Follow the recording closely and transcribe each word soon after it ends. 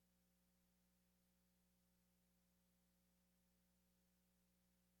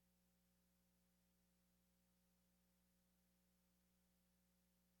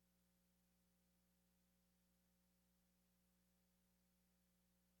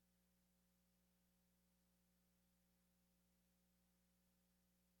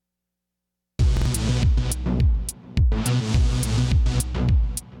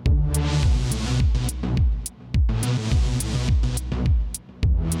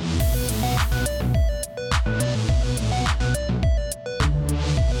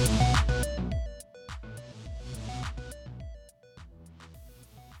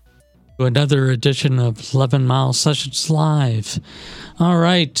Another edition of 11 Mile Sessions Live. All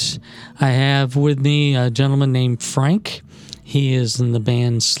right. I have with me a gentleman named Frank. He is in the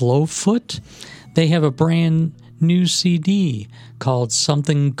band Slowfoot. They have a brand new CD called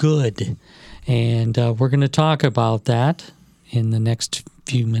Something Good. And we're going to talk about that in the next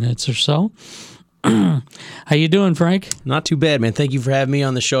few minutes or so. How you doing, Frank? Not too bad, man. Thank you for having me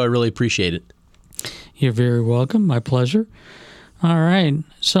on the show. I really appreciate it. You're very welcome. My pleasure. All right.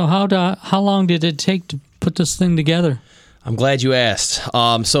 So how long did it take to put this thing together? I'm glad you asked.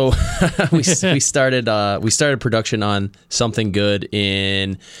 So we started production on Something Good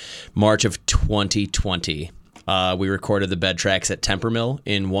in March of 2020. We recorded the bed tracks at Tempermill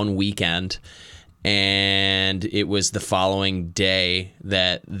in one weekend, and it was the following day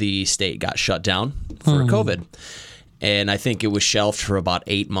that the state got shut down for COVID. And I think it was shelved for about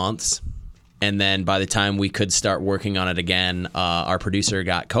 8 months. And then by the time we could start working on it again, our producer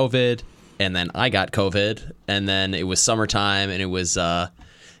got COVID, and then I got COVID, and then it was summertime, and it was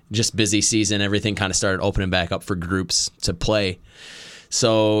just busy season. Everything kind of started opening back up for groups to play.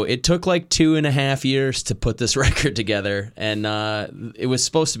 So it took like 2.5 years to put this record together, and it was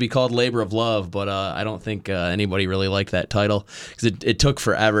supposed to be called Labor of Love, but I don't think anybody really liked that title because it took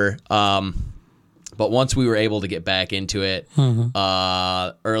forever. But once we were able to get back into it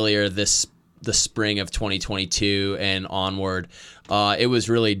earlier the spring of 2022 and onward, it was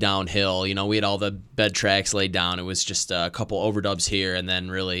really downhill. You know, we had all the bed tracks laid down. It was just a couple overdubs here and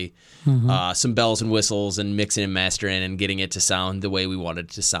then really some bells and whistles and mixing and mastering and getting it to sound the way we wanted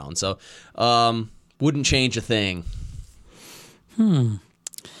it to sound. So wouldn't change a thing.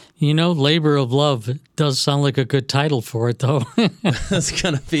 You know, Labor of Love does sound like a good title for it, though. That's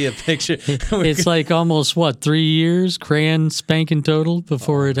going to be a picture. It's like almost, 3 years, crayon spanking total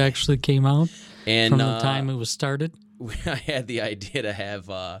before it actually came out and from the time it was started? I had the idea to have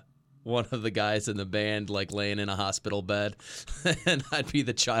one of the guys in the band like laying in a hospital bed, and I'd be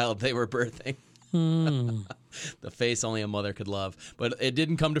the child they were birthing. The face only a mother could love. But it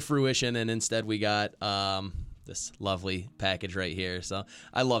didn't come to fruition, and instead we got this lovely package right here. So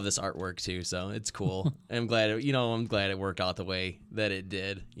I love this artwork too, so it's cool. I'm glad it worked out the way that it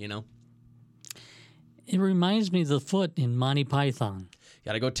did, you know. It reminds me of the foot in Monty Python.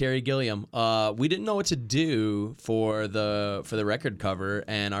 Gotta go Terry Gilliam. We didn't know what to do for the record cover,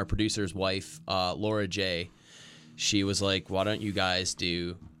 and our producer's wife, Laura J., she was like, why don't you guys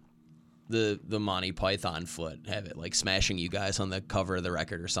do the Monty Python foot? Have it like smashing you guys on the cover of the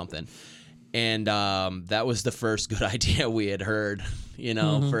record or something. And that was the first good idea we had heard, you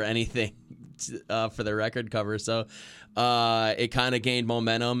know, for anything for the record cover. So it kind of gained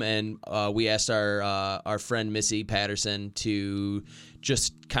momentum, and we asked our friend Missy Patterson to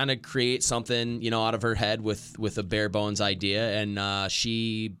just kind of create something, you know, out of her head with a bare bones idea, and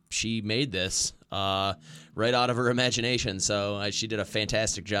she made this right out of her imagination. So she did a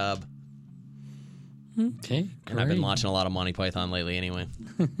fantastic job. Okay, great. And I've been watching a lot of Monty Python lately anyway.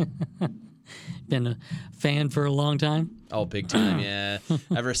 Been a fan for a long time? Oh, big time, yeah.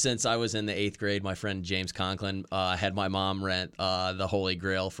 Ever since I was in the 8th grade, my friend James Conklin had my mom rent the Holy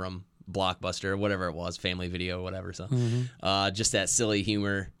Grail from Blockbuster, whatever it was, Family Video, whatever. So just that silly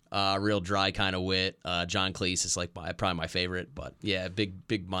humor, real dry kind of wit. John Cleese is like probably my favorite. But yeah,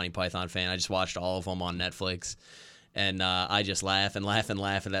 big Monty Python fan. I just watched all of them on Netflix. And I just laugh and laugh and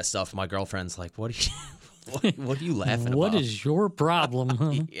laugh at that stuff. My girlfriend's like, what are you laughing about? What is your problem?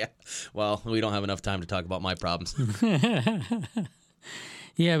 Huh? Yeah. Well, we don't have enough time to talk about my problems.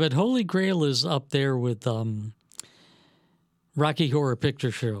 Yeah, but Holy Grail is up there with Rocky Horror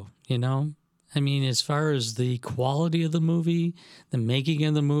Picture Show, you know? I mean, as far as the quality of the movie, the making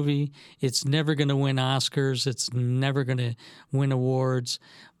of the movie, it's never going to win Oscars. It's never going to win awards.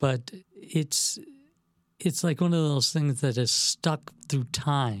 But it's like one of those things that is stuck through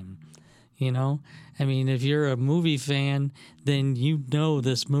time, you know? I mean, if you're a movie fan, then you know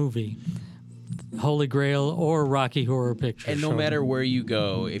this movie, Holy Grail or Rocky Horror Picture Show. And no matter where you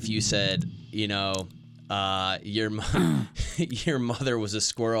go, if you said, you know, your mother was a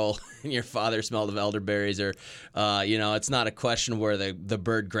squirrel and your father smelled of elderberries, or, you know, it's not a question where the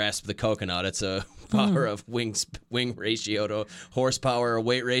bird grasped the coconut. It's a power of wing ratio to horsepower or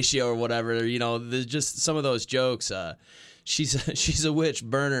weight ratio or whatever. You know, there's just some of those jokes. She's a witch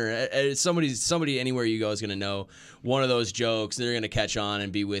burner. Somebody anywhere you go is going to know one of those jokes. They're going to catch on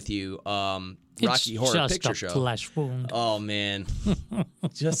and be with you. Rocky Horror Picture Show. Flesh wound. Oh man,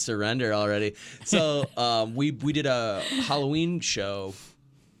 just surrender already. So we did a Halloween show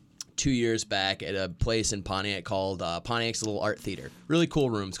 2 years back at a place in Pontiac called Pontiac's Little Art Theater. Really cool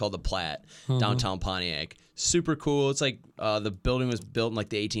room. It's called the Platt, downtown Pontiac. super cool. It's like the building was built in like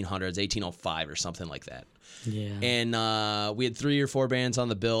the 1800s, 1805 or something like that. Yeah. And we had 3 or 4 bands on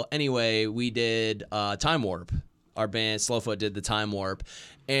the bill. Anyway, we did Time Warp. Our band, Slowfoot, did the Time Warp.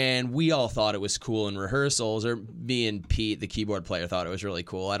 And we all thought it was cool in rehearsals. Or me and Pete, the keyboard player, thought it was really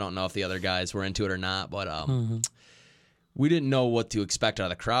cool. I don't know if the other guys were into it or not. But we didn't know what to expect out of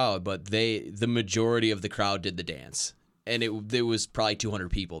the crowd. But the majority of the crowd did the dance. And there was probably 200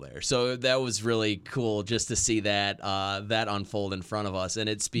 people there. So that was really cool just to see that unfold in front of us. And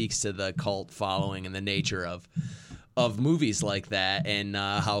it speaks to the cult following and the nature of movies like that and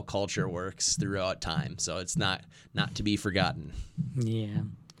how culture works throughout time. So it's not to be forgotten. Yeah.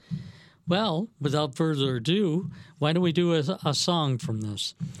 Well, without further ado, why don't we do a song from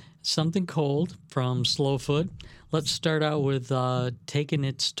this? Something Cold from Slowfoot. Let's start out with Taking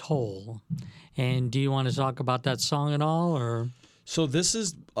Its Toll. And do you want to talk about that song at all, or? So this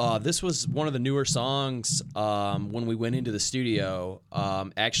was one of the newer songs when we went into the studio.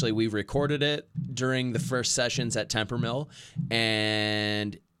 Actually, we recorded it during the first sessions at Temper Mill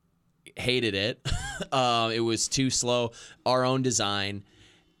and hated it. It was too slow, our own design.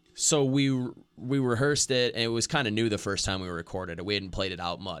 So we rehearsed it, and it was kind of new the first time we recorded it. We hadn't played it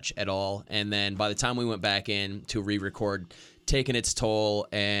out much at all. And then by the time we went back in to re-record Taking Its Toll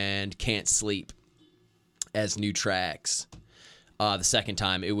and Can't Sleep as new tracks, the second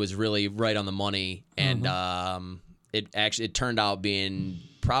time, it was really right on the money. And it turned out being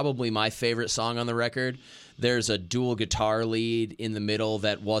probably my favorite song on the record. There's a dual guitar lead in the middle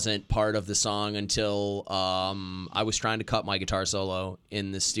that wasn't part of the song until I was trying to cut my guitar solo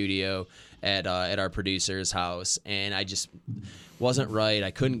in the studio at our producer's house, and I just wasn't right.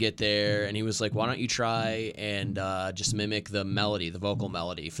 I couldn't get there, and he was like, "Why don't you try and just mimic the melody, the vocal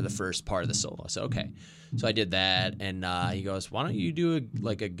melody for the first part of the solo?" I said, "Okay." So I did that, and he goes, "Why don't you do a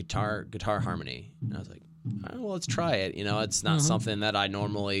guitar harmony?" And I was like, "Oh, well, let's try it." You know, it's not something that I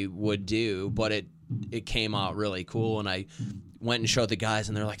normally would do, but it came out really cool, and I went and showed the guys,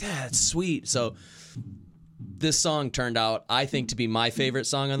 and they're like, "That's sweet." So this song turned out, I think, to be my favorite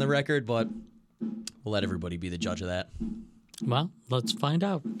song on the record, but we'll let everybody be the judge of that. Well, let's find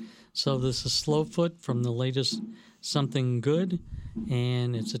out. So this is Slowfoot from the latest Something Good,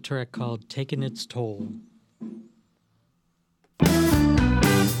 and it's a track called Taking Its Toll.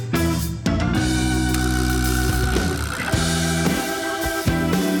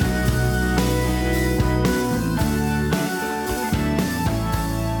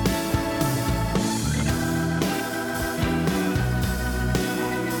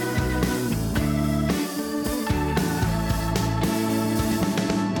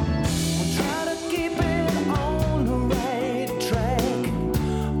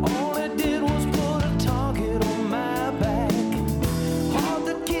 All it did was put a target on my back.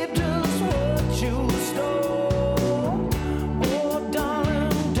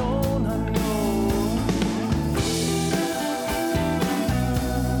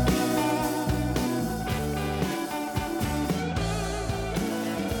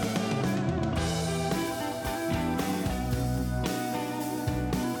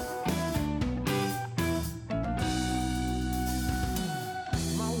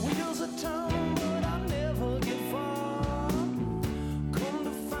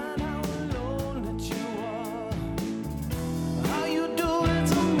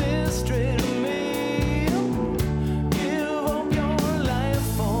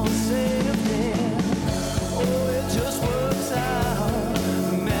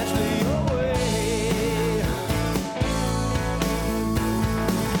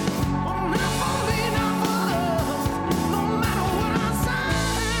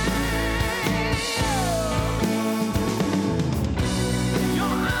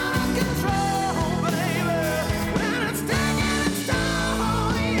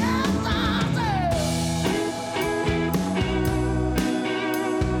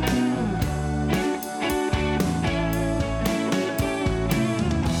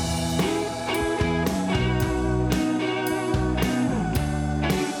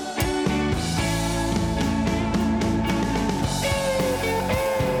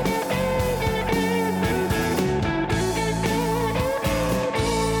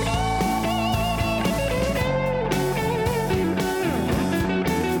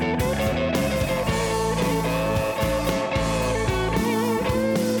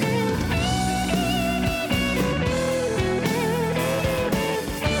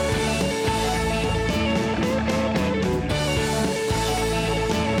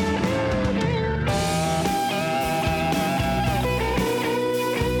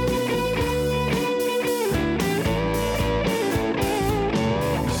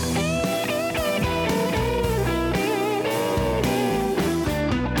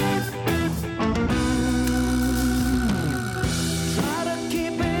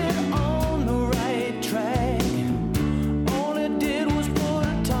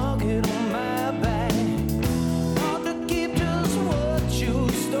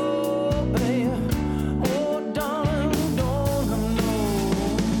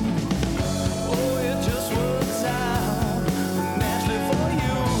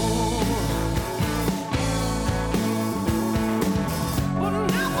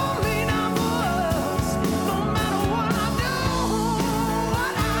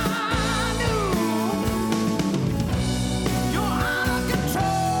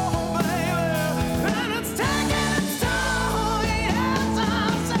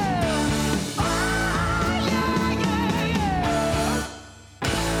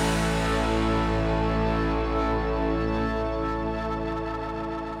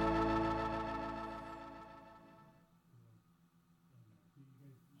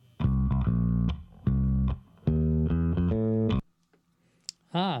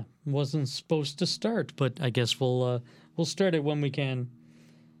 Wasn't supposed to start, but I guess we'll start it when we can.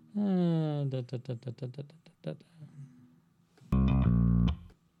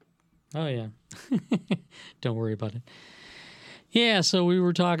 Oh yeah, don't worry about it. Yeah, so we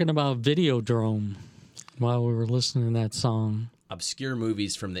were talking about Videodrome while we were listening to that song. Obscure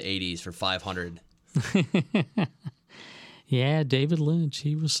movies from the 80s for 500. Yeah, David Lynch,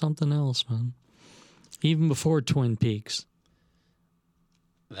 he was something else, man. Even before Twin Peaks.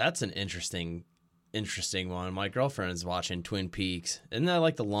 That's an interesting one. My girlfriend is watching Twin Peaks. Isn't that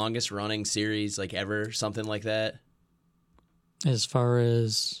like the longest running series like ever? Something like that? As far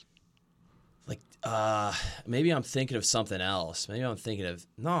as... Like, maybe I'm thinking of something else.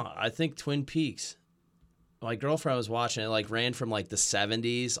 No, I think Twin Peaks. My girlfriend was watching it, like ran from like the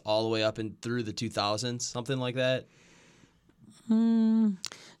 70s all the way up and through the 2000s, something like that. No,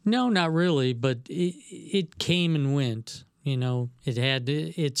 not really, but it came and went. You know, it had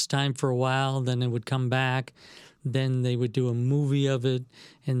its time for a while, then it would come back, then they would do a movie of it,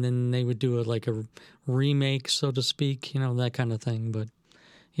 and then they would do like a remake, so to speak, you know, that kind of thing. But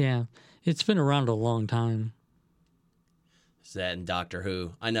yeah, it's been around a long time. Is that in Doctor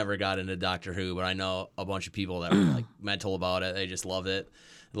Who? I never got into Doctor Who, but I know a bunch of people that were like mental about it. They just loved it.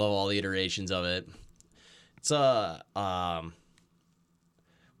 Love all the iterations of it. It's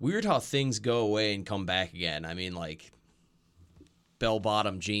weird how things go away and come back again. I mean, like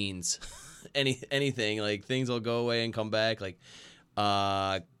bell-bottom jeans, anything, like things will go away and come back. Like,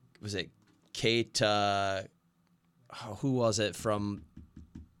 was it Kate? Who was it from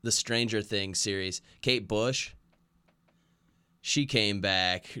the Stranger Things series? Kate Bush. She came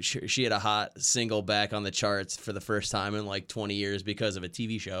back. She had a hot single back on the charts for the first time in like 20 years because of a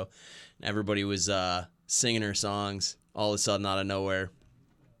TV show. And everybody was singing her songs all of a sudden out of nowhere.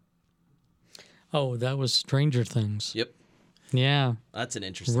 Oh, that was Stranger Things. Yep. Yeah. That's an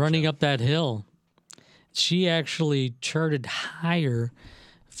interesting Running show. Up That Hill. She actually charted higher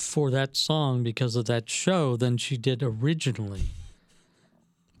for that song because of that show than she did originally.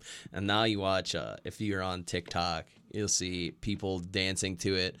 And now you watch, if you're on TikTok, you'll see people dancing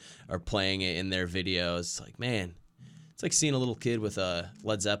to it or playing it in their videos. It's like, man, it's like seeing a little kid with a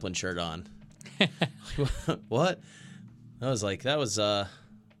Led Zeppelin shirt on. What? That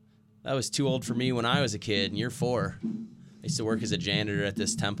was too old for me when I was a kid, and you're 4. I used to work as a janitor at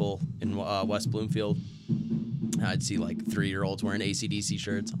this temple in West Bloomfield. I'd see like 3-year-olds wearing AC/DC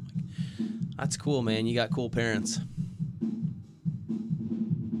shirts. I'm like, that's cool, man. You got cool parents.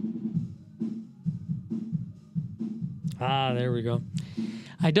 There we go.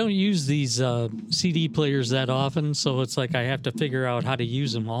 I don't use these CD players that often, so it's like I have to figure out how to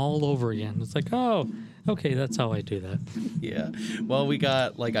use them all over again. It's like, oh, okay, that's how I do that. Yeah. Well, we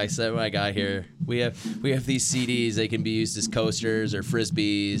got, like I said when I got here, we have these CDs. They can be used as coasters or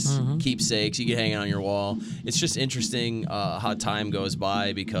frisbees, keepsakes. You can hang it on your wall. It's just interesting how time goes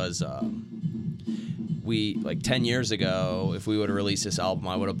by because we, like 10 years ago, if we would have released this album,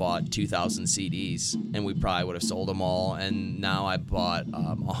 I would have bought 2,000 CDs, and we probably would have sold them all. And now I bought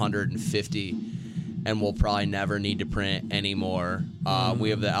 150, and we'll probably never need to print anymore. We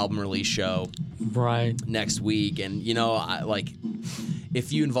have the album release show next week, and you know,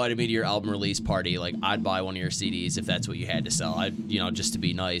 if you invited me to your album release party, like I'd buy one of your CDs if that's what you had to sell. Just to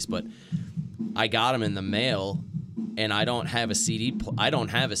be nice, but I got them in the mail. And I don't have a CD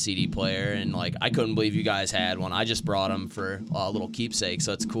player, and like I couldn't believe you guys had one. I just brought them for a little keepsake,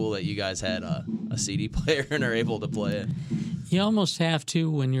 so it's cool that you guys had a CD player and are able to play it. You almost have to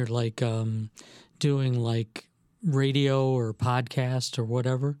when you're like doing like radio or podcast or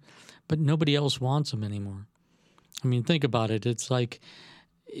whatever, but nobody else wants them anymore. I mean, think about it. It's like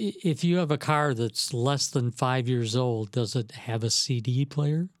if you have a car that's less than 5 years old, does it have a CD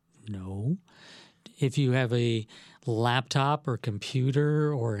player? No. If you have a laptop or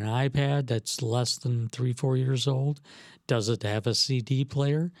computer or an iPad that's less than 3-4 years old, does it have a CD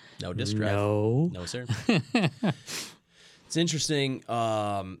player? No disc drive. No, sir. It's interesting.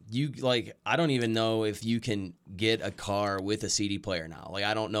 I don't even know if you can get a car with a CD player now. Like,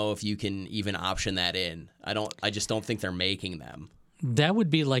 I don't know if you can even option that in. I just don't think they're making them. That would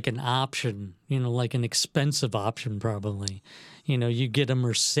be like an option, like an expensive option probably. You get a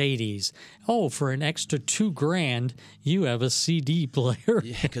Mercedes. Oh, for an extra $2,000, you have a CD player.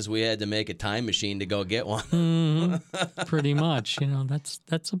 Yeah, because we had to make a time machine to go get one. Pretty much,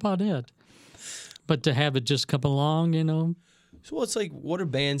 that's about it. But to have it just come along, So it's like, what do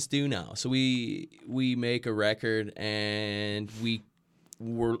bands do now? So we make a record, and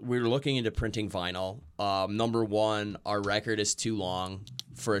we're looking into printing vinyl. Number one, our record is too long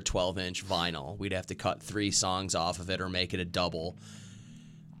for a 12-inch vinyl. We'd have to cut 3 songs off of it or make it a double.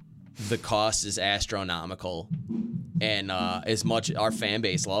 the cost is astronomical. And as much our fan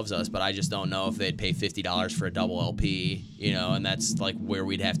base loves us, but I just don't know if they'd pay $50 for a double LP, and that's like where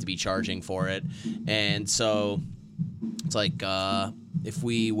we'd have to be charging for it. And so it's like if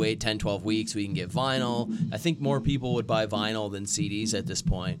we wait 10, 12 weeks, we can get vinyl. I think more people would buy vinyl than CDs at this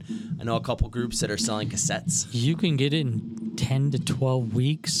point. I know a couple groups that are selling cassettes. You can get it in 10 to 12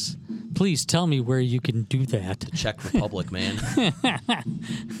 weeks. Please tell me where you can do that. Czech Republic, man.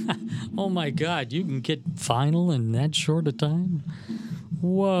 Oh my God, you can get vinyl in that short a time?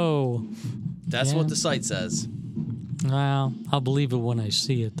 Whoa. That's what the site says. Well, I'll believe it when I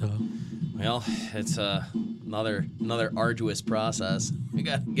see it, though. Well, it's another arduous process. We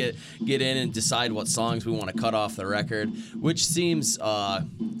got to get in and decide what songs we want to cut off the record, which seems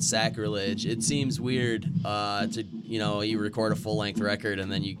sacrilege. It seems weird to you record a full length record and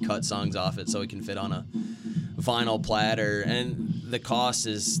then you cut songs off it so it can fit on a vinyl platter, and the cost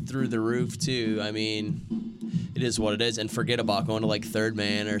is through the roof too. I mean, it is what it is, and forget about going to like Third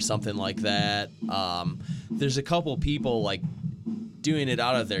Man or something like that. There's a couple people like doing it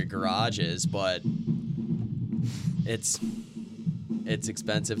out of their garages, but it's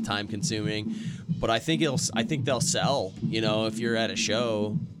expensive, time consuming. But I think they'll sell. If you're at a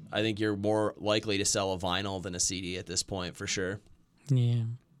show, I think you're more likely to sell a vinyl than a CD at this point, for sure. Yeah.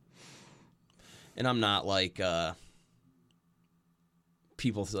 And I'm not like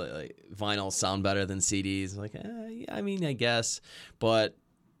people say like vinyls sound better than CDs. Like, I mean, I guess, but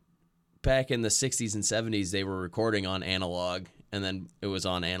back in the 60s and 70s, they were recording on analog, and then it was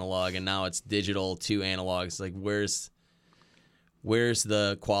on analog, and now it's digital to analog. It's like, where's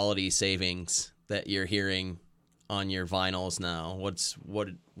the quality savings that you're hearing on your vinyls now? What's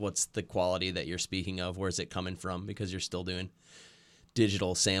the quality that you're speaking of? Where's it coming from? Because you're still doing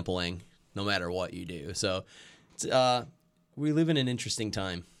digital sampling no matter what you do. So we live in an interesting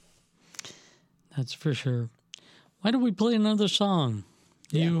time. That's for sure. Why don't we play another song?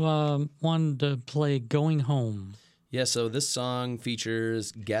 Yeah. You wanted to play Going Home. Yeah, so this song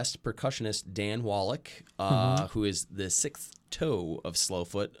features guest percussionist Dan Wallach, who is the sixth toe of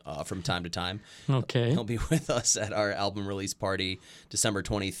Slowfoot from time to time. Okay. He'll be with us at our album release party December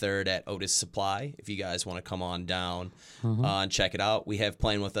 23rd at Otis Supply, if you guys want to come on down and check it out. We have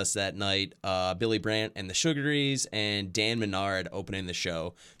playing with us that night Billy Brandt and the Sugaries and Dan Menard opening the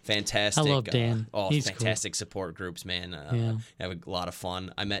show. Fantastic. I love Dan. He's fantastic cool. Support groups, man. Have a lot of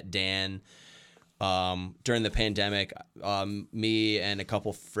fun. I met Dan during the pandemic. Me and a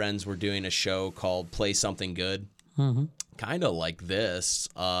couple friends were doing a show called Play Something Good. Kind of like this.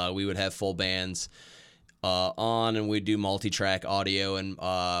 We would have full bands on, and we'd do multi-track audio and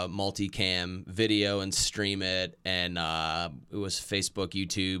multicam video and stream it. And it was Facebook,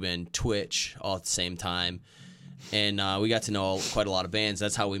 YouTube, and Twitch all at the same time. And we got to know quite a lot of bands.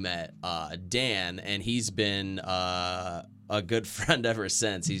 That's how we met Dan, and he's been a good friend ever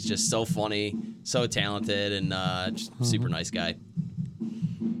since. He's just so funny, so talented, and just super nice guy.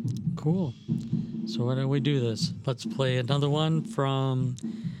 Cool. So why don't we do this? Let's play another one from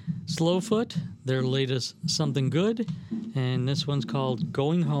Slowfoot, their latest Something Good, and this one's called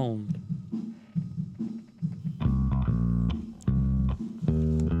Going Home.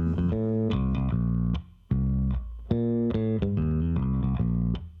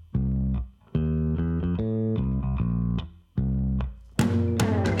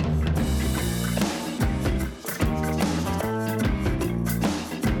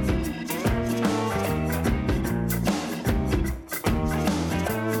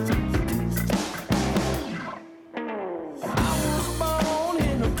 I was born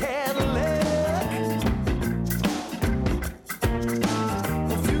in a Cadillac.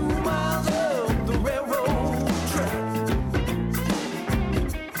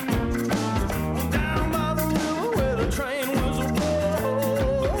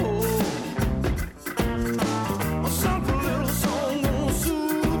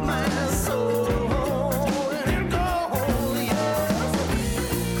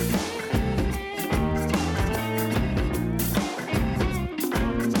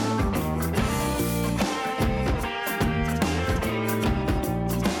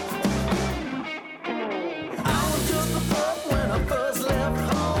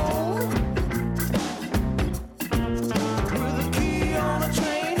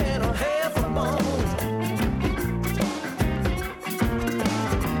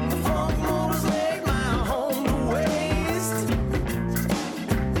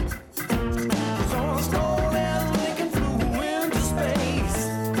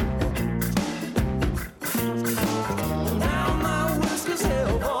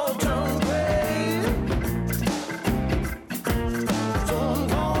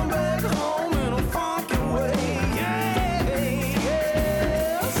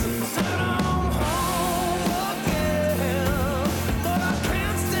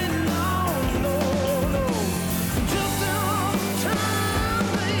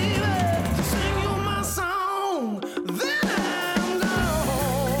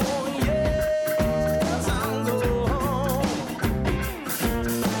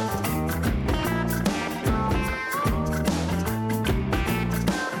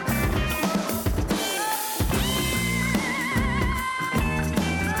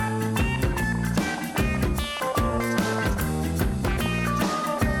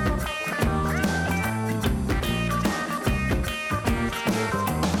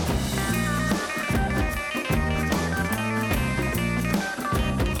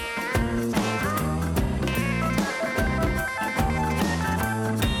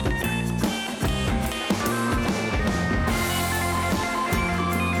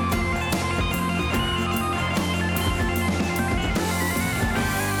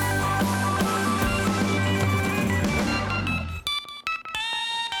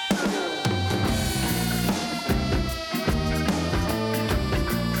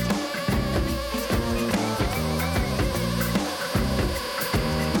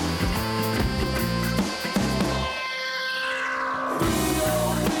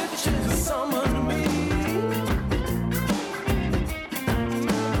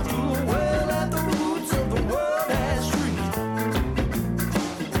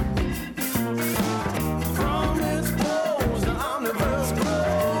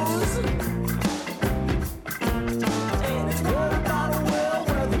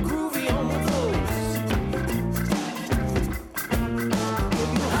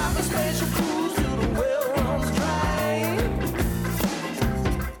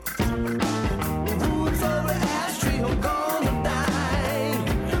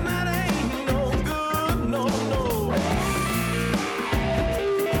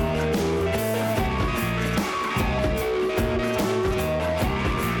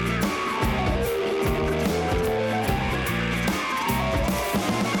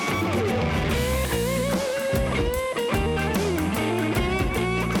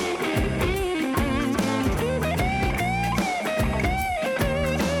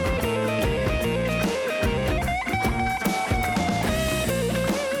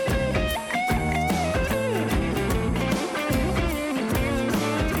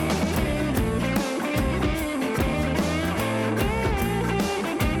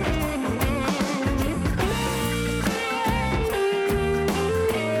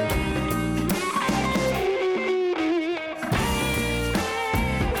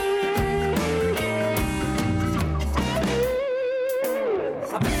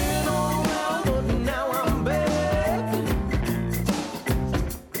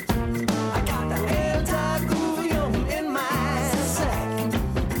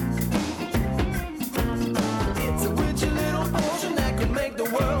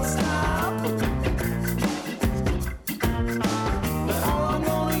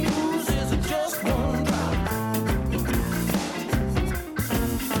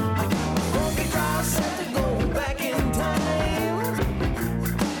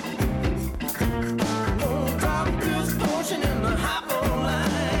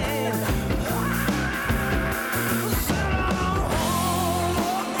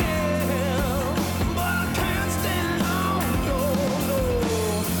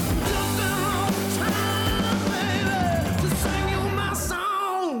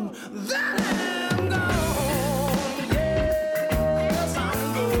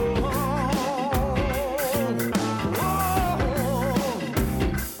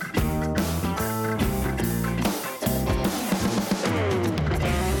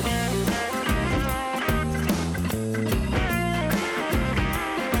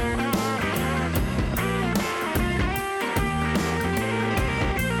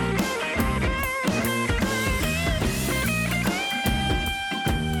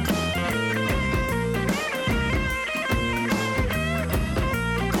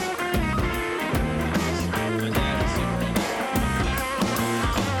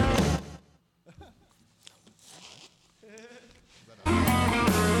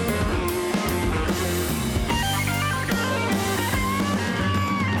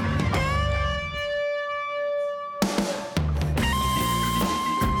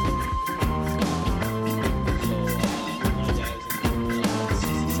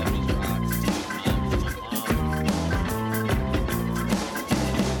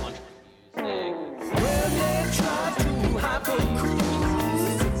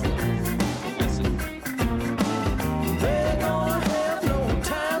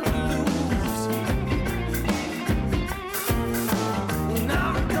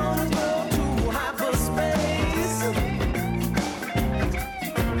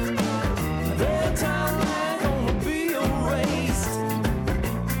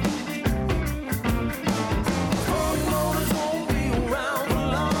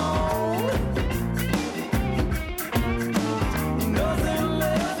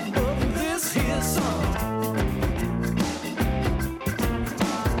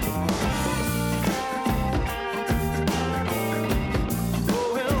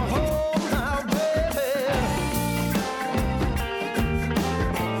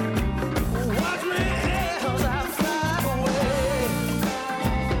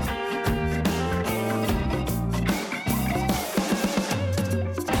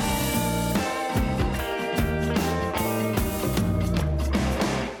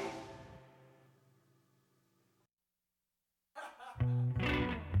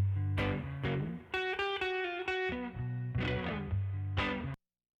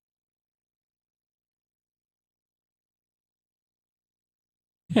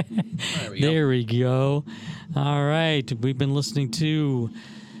 There we go. There we go. All right. We've been listening to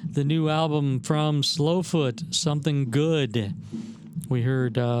the new album from Slowfoot, Something Good. We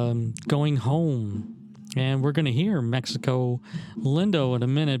heard Going Home. And we're going to hear Mexico Lindo in a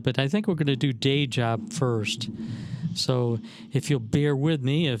minute, but I think we're going to do Day Job first. So if you'll bear with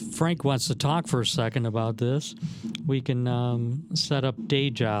me, if Frank wants to talk for a second about this, we can set up Day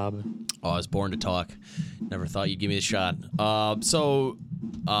Job. Oh, I was born to talk. Never thought you'd give me a shot.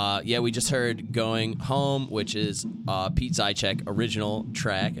 We just heard Going Home, which is Pete Zychek original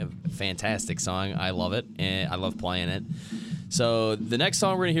track, a fantastic song. I love it, and I love playing it. So the next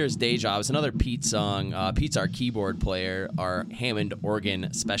song we're going to hear is Day Job. It's another Pete song. Pete's our keyboard player, our Hammond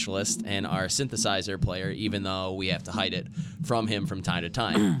organ specialist, and our synthesizer player, even though we have to hide it from him from time to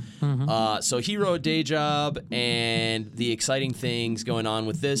time. So he wrote Day Job, and the exciting things going on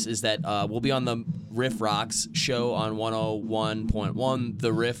with this is that we'll be on the Riff Rocks show on 101.1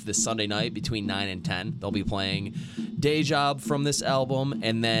 The Riff this Sunday night between 9 and 10. They'll be playing Day Job from this album,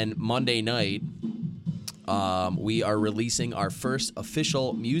 and then Monday night, we are releasing our first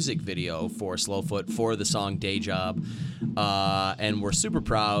official music video for Slowfoot for the song Day Job. And we're super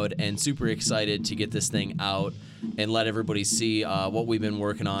proud and super excited to get this thing out and let everybody see what we've been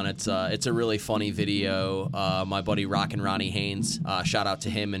working on. It's a really funny video. My buddy Rockin' Ronnie Haynes, shout out to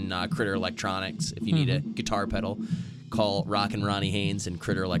him and Critter Electronics. If you need a guitar pedal, call Rockin' Ronnie Haynes and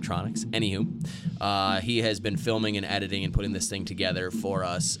Critter Electronics. Anywho, he has been filming and editing and putting this thing together for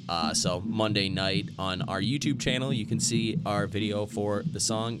us. So Monday night on our YouTube channel, you can see our video for the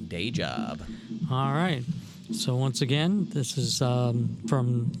song Day Job. All right. So once again, this is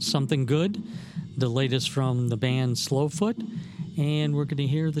from Something Good, the latest from the band Slowfoot, and we're going to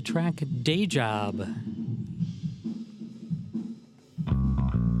hear the track Day Job.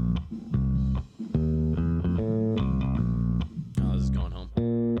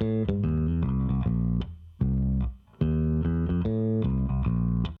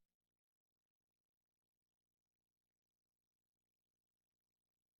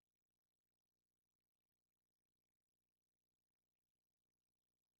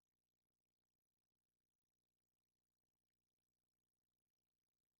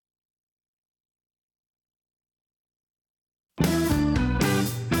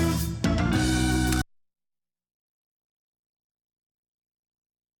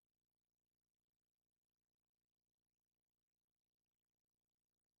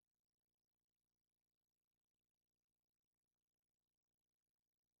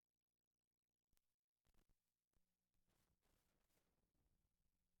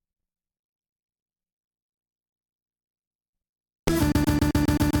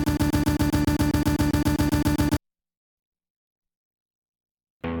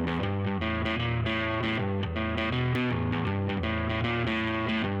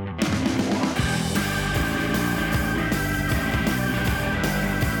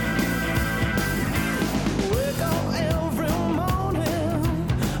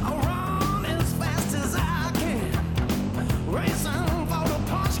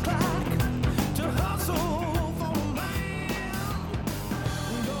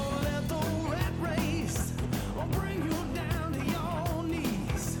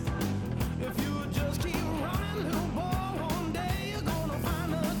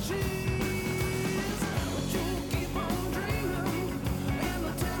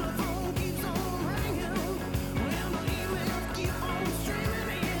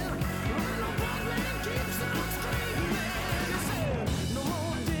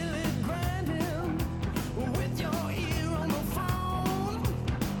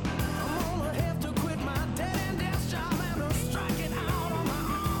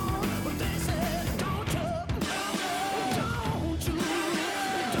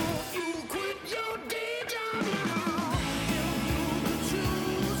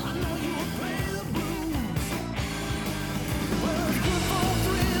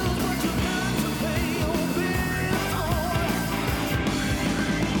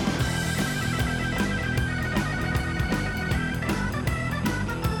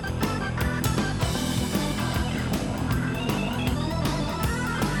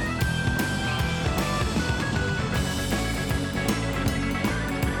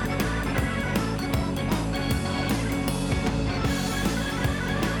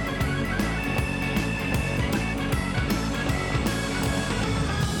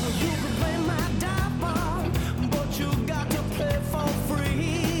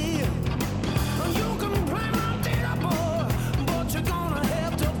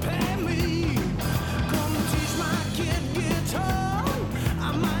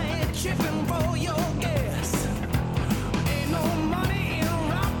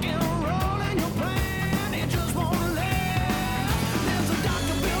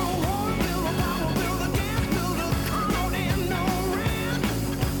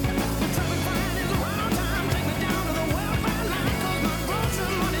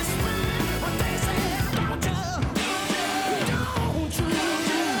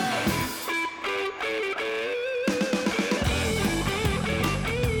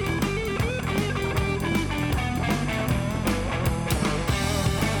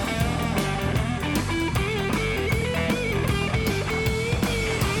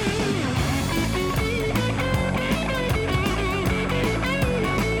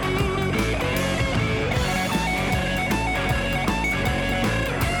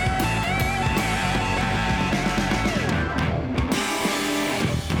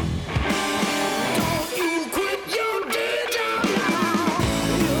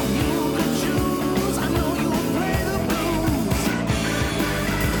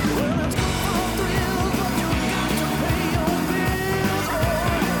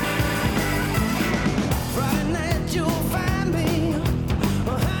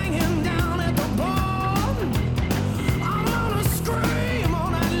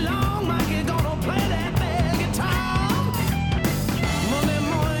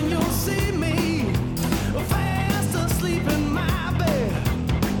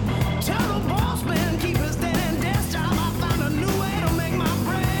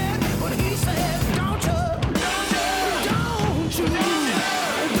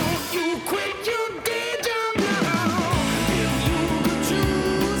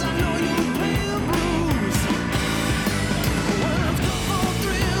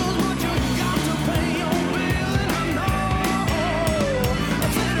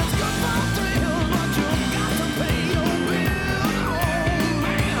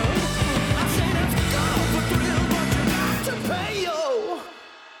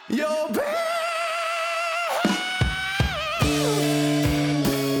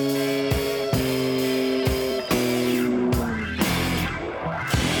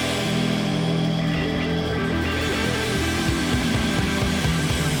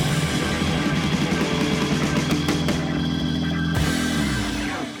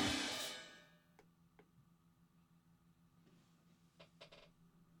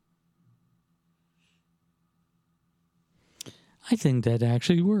 I think that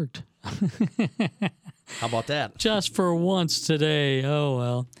actually worked. How about that? Just for once today. Oh,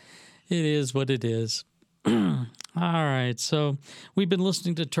 well, it is what it is. All right. So we've been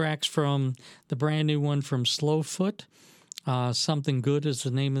listening to tracks from the brand new one from Slowfoot. Something Good is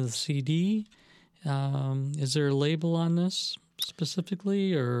the name of the CD. Is there a label on this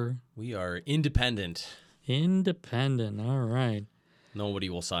specifically, or? We are independent. Independent. All right. Nobody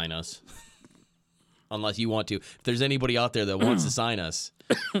will sign us. Unless you want to. If there's anybody out there that wants to sign us,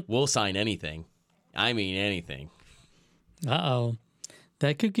 we'll sign anything. I mean anything. Uh-oh.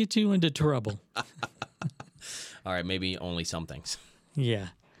 That could get you into trouble. All right, maybe only some things. Yeah.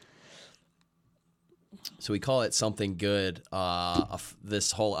 So we call it Something Good.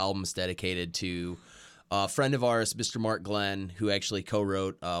 This whole album's dedicated to a friend of ours, Mr. Mark Glenn, who actually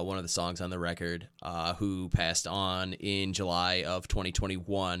co-wrote one of the songs on the record, who passed on in July of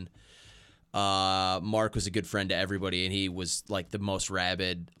 2021. Mark was a good friend to everybody, and he was like the most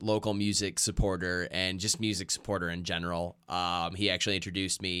rabid local music supporter and just music supporter in general. He actually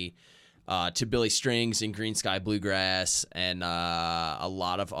introduced me to Billy Strings and Green Sky Bluegrass and a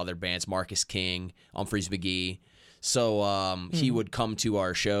lot of other bands, Marcus King, Humphreys McGee. So he would come to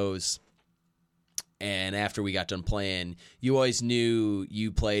our shows, and after we got done playing, you always knew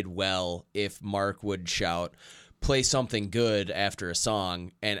you played well if Mark would shout, "Play Something Good" after a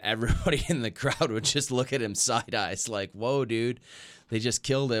song, and everybody in the crowd would just look at him side eyes like, "Whoa, dude, they just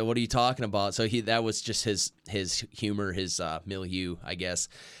killed it. What are you talking about?" So that was just his humor, his milieu, I guess.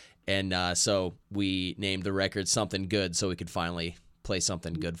 And so we named the record Something Good so we could finally play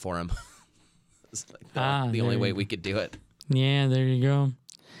something good for him. It's like the only way we could do it. Yeah, there you go.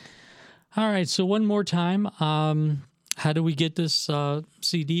 All right, so one more time. How do we get this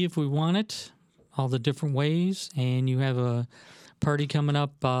CD if we want it? All the different ways. And you have a party coming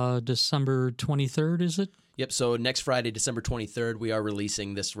up December 23rd, is it? Yep, so next Friday, December 23rd, we are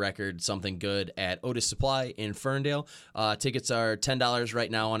releasing this record, Something Good, at Otis Supply in Ferndale. Tickets are $10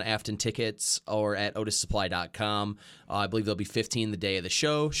 right now on Afton Tickets or at otissupply.com. I believe there'll be 15 the day of the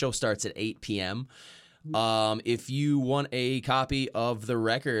show. Show starts at 8 p.m. If you want a copy of the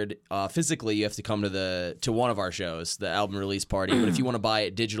record physically, you have to come to one of our shows, the album release party. But if you want to buy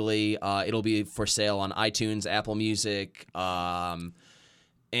it digitally, it'll be for sale on iTunes, Apple Music,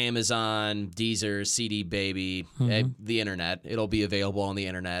 Amazon, Deezer, CD Baby, the internet. It'll be available on the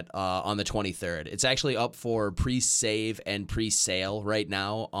internet on the 23rd. It's actually up for pre-save and pre-sale right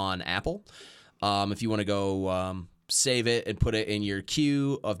now on Apple. If you want to go save it and put it in your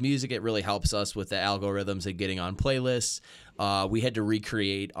queue of music, it really helps us with the algorithms and getting on playlists. We had to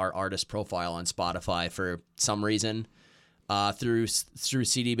recreate our artist profile on Spotify for some reason through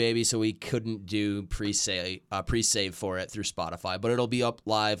CD Baby, so we couldn't do pre-save for it through Spotify. But it'll be up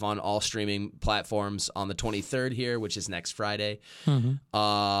live on all streaming platforms on the 23rd here, which is next Friday.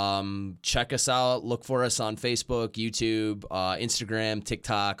 Mm-hmm. Check us out. Look for us on Facebook, YouTube, Instagram,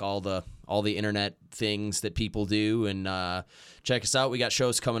 TikTok, all the internet things that people do, and check us out. We got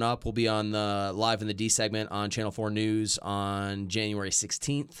shows coming up. We'll be on the Live in the D segment on Channel 4 News on January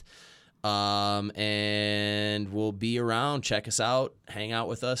 16th. And we'll be around. Check us out. Hang out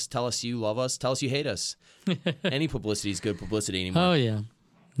with us. Tell us you love us. Tell us you hate us. Any publicity is good publicity anymore. Oh, yeah.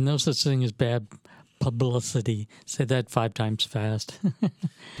 No such thing as bad publicity. Say that 5 times fast.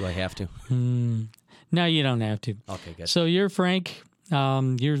 Do I have to? No, you don't have to. Okay, good. So you're Frank.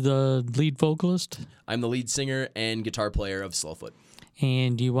 You're the lead vocalist. I'm the lead singer and guitar player of Slowfoot.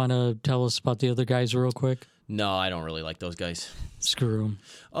 And do you want to tell us about the other guys real quick? No, I don't really like those guys. Screw them.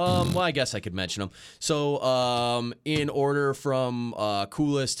 Well, I guess I could mention them. So, in order from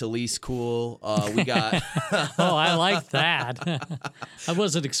coolest to least cool, we got... Oh, I like that. I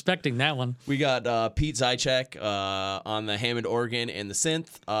wasn't expecting that one. We got Pete Zychek on the Hammond organ and the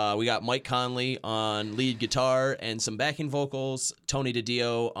synth. We got Mike Conley on lead guitar and some backing vocals. Tony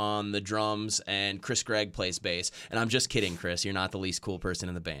DiDio on the drums, and Chris Gregg plays bass. And I'm just kidding, Chris. You're not the least cool person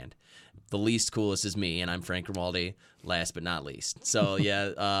in the band. The least coolest is me, and I'm Frank Grimaldi, last but not least. So,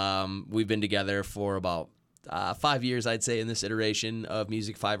 yeah, we've been together for about 5 years, I'd say, in this iteration of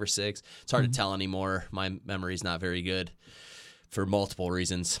music, 5 or 6. It's hard to tell anymore. My memory's not very good for multiple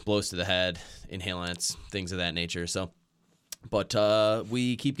reasons. Blows to the head, inhalants, things of that nature. So, but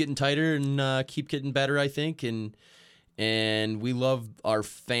we keep getting tighter and keep getting better, I think, and we love our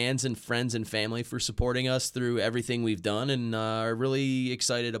fans and friends and family for supporting us through everything we've done, and are really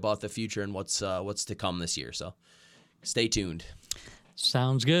excited about the future and what's to come this year. So stay tuned.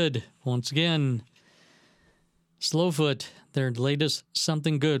 Sounds good. Once again, Slowfoot, their latest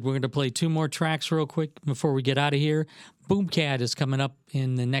Something Good. We're going to play 2 more tracks real quick before we get out of here. Boomcat is coming up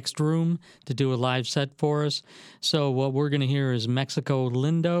in the next room to do a live set for us. So what we're going to hear is Mexico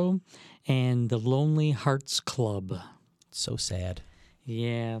Lindo and the Lonely Hearts Club. So sad.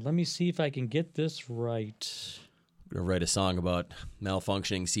 Yeah, let me see if I can get this right. I'm going to write a song about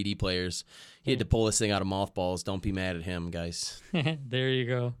malfunctioning CD players. He had to pull this thing out of mothballs. Don't be mad at him, guys. There you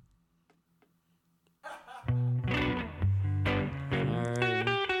go.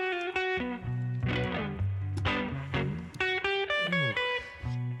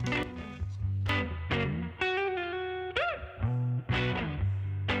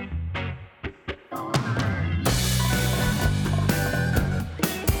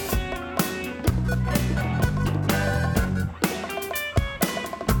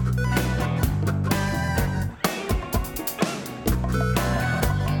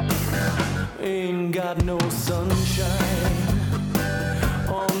 Ain't got no sunshine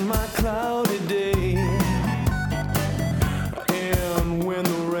on my cloudy day, and when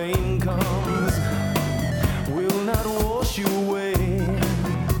the rain comes, will not wash you away.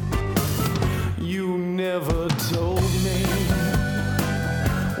 You never told me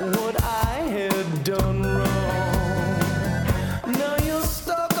what I had done wrong. Now you're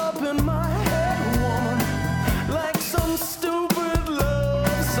stuck up in my head, woman, like some stupid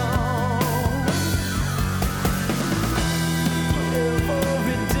love song.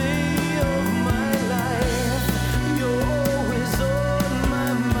 Every day of my life, you're always on my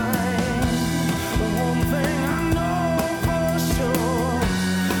mind. One thing I know for sure,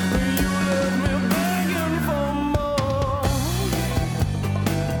 you left me begging for more.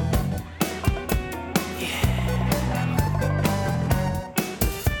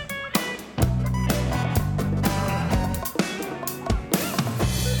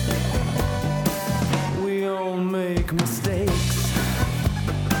 We all make mistakes.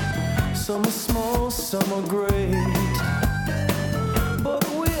 Some are small, some are great, but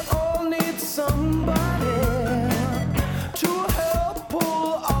we all need somebody to help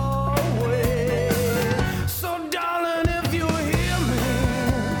pull our weight. So darling, if you hear me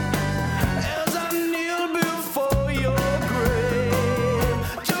as I kneel before your grave,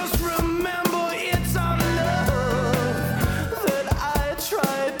 just remember it's our love that I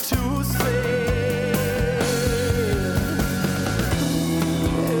tried to save.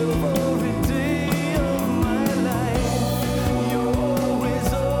 Every day of my life, you're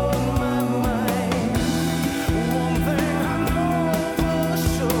always on my mind. One thing I know for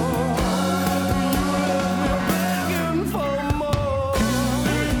sure, you left me begging for more.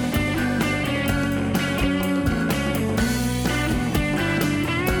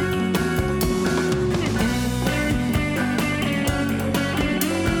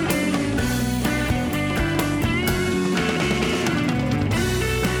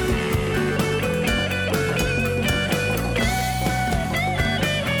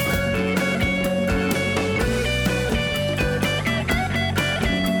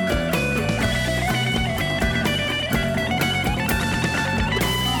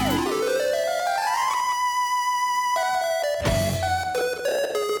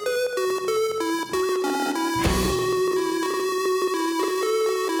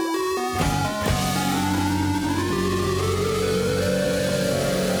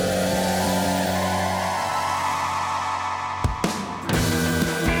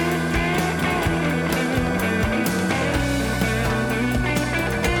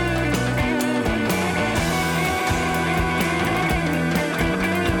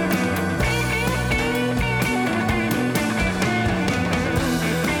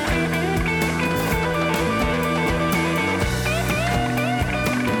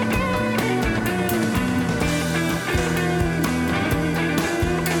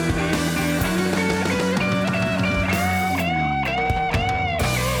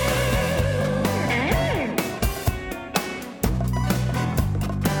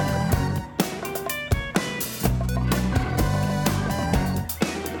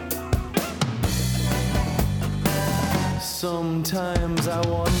 Sometimes I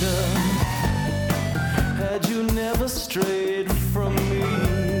wonder, had you never strayed from me,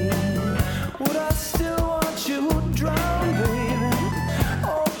 would I still want you drowned, baby,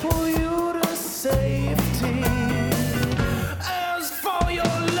 or pull you to safety? As for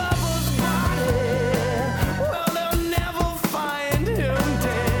your lover's body, well, they'll never find him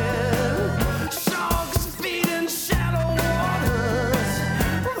dead. Sharks feed in shallow waters.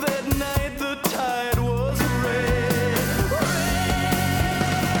 That night the tide was red.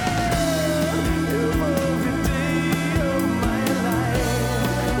 Every day of my life,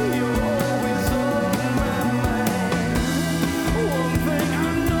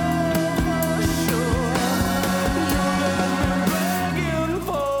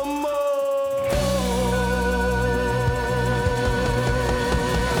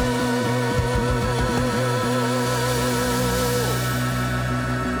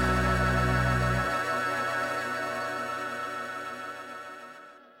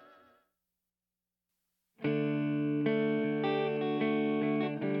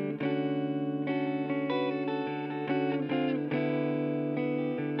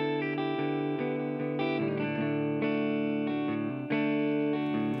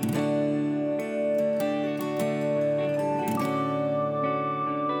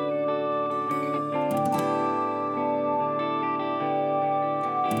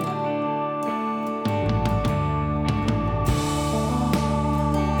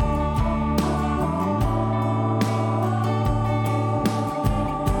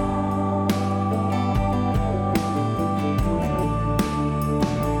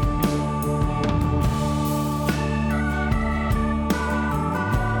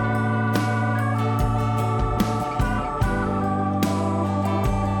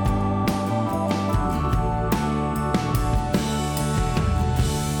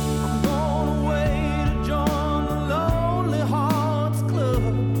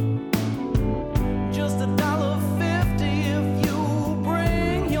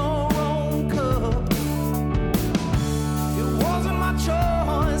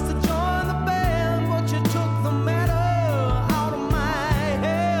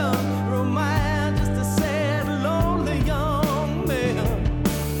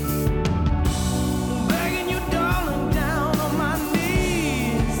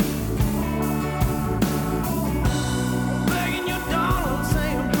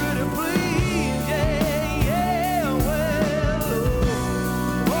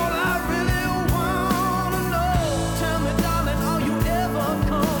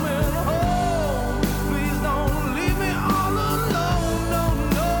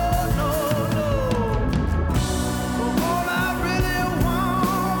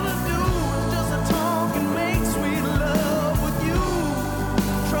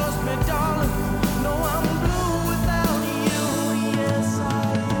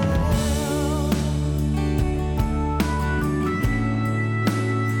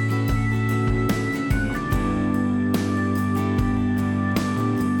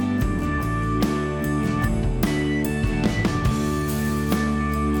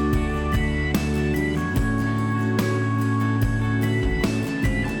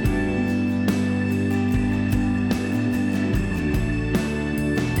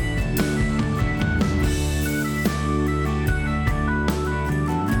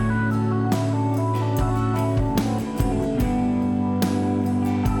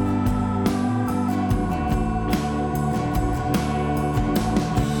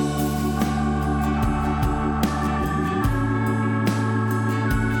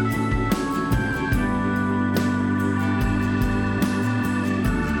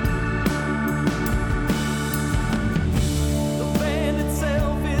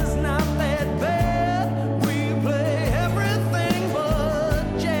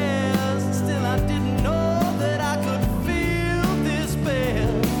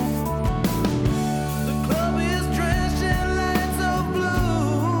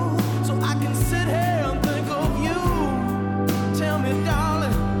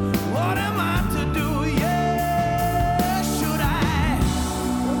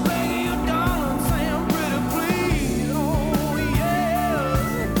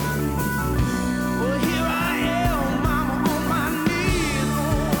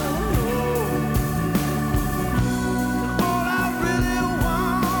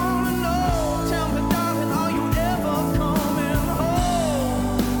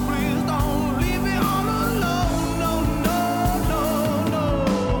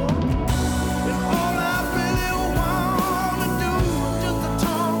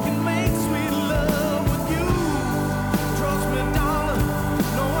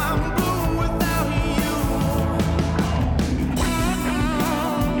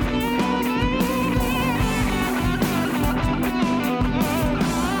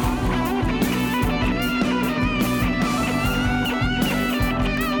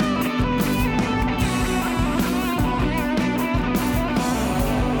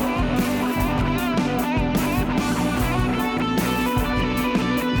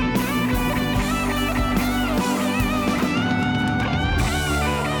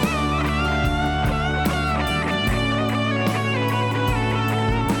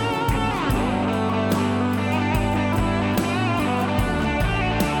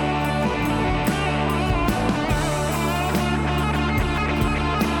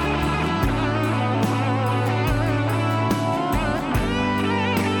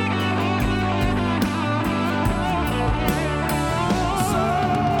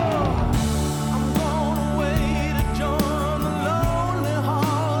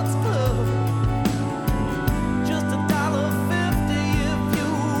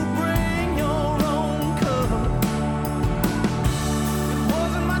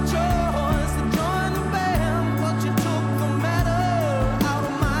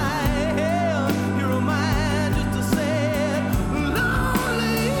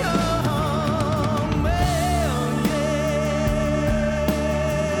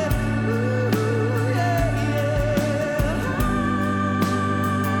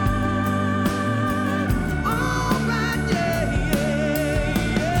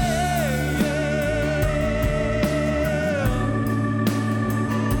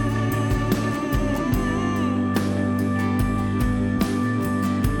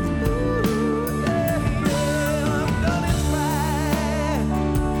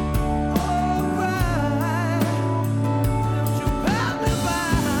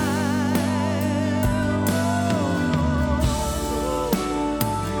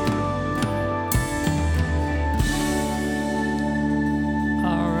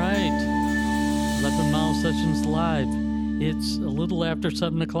 It's a little after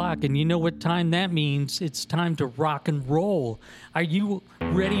 7 o'clock, and you know what time that means. It's time to rock and roll. Are you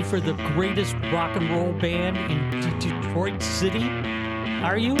ready for the greatest rock and roll band in Detroit City?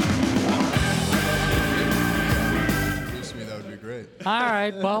 Are you? Excuse me, that would be great. All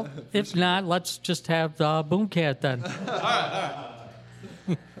right, well, if not, let's just have Boomcat then.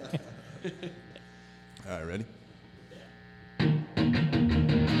 All right, ready?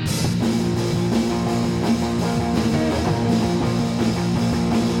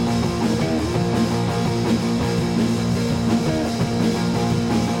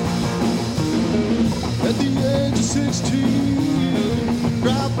 At the age of 16,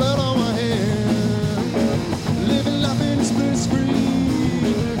 dry blood on my hand, living life in a split screen.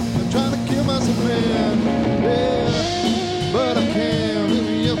 I'm trying to kill myself, man, yeah, but I can't. Let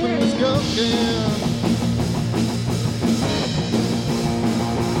me up and let's go again.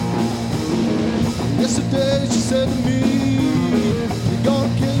 Yesterday she said to me, you're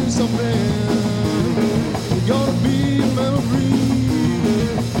gonna kill yourself, man. You're gonna be a memory.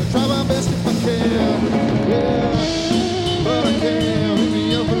 I try my best if I can, yeah, but I can't. Pick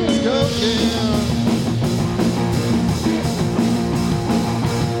me up and let's go again.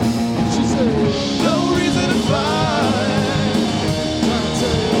 She said, no reason to fight. Trying to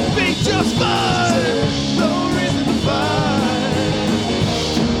tell you, be just fine. She said, no reason to fight.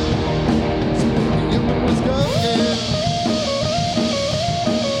 So pick me up and let's go again.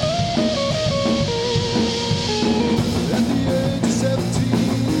 At the age of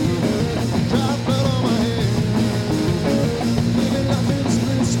 17, dry blood on my hand, living life in a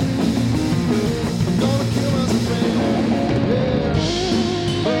split screen. I'm gonna kill myself, man,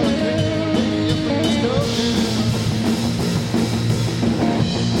 yeah, but I can't. Pick me up and let's go again.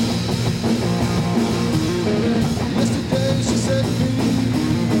 Yesterday she said to me,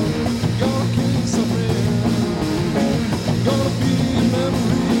 you're gonna kill yourself, man. You're gonna be a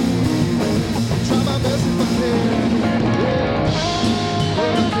memory. Try my best if I can, yeah,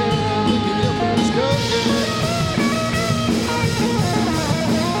 but I can't. Pick me up and let's go again.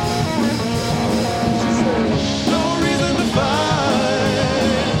 She said, no reason to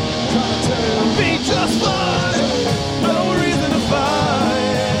fight. Try to tell you, be just fine. No reason to fight.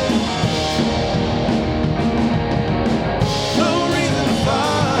 No reason to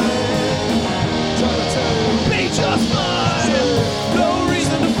fight. Try to tell you, be just fine. No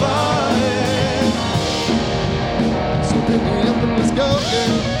reason to fight. So pick me up and let's go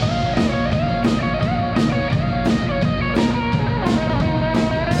again.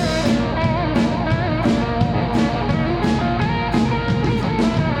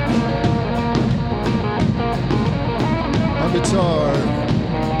 On guitar,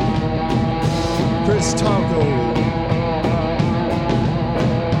 Chris Tonko.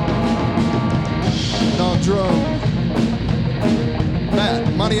 And on drum, Matt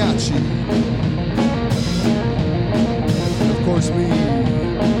Maniaci. And of course me,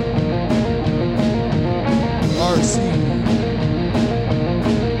 RC.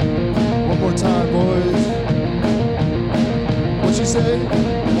 One more time, boys. What'd she say?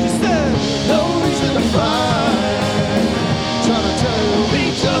 She said, no reason to fight. Trying to tell you, be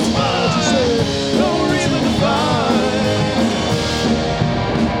just fine. She said, no reason to fight.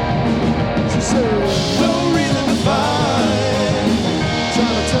 She said, no reason to fight.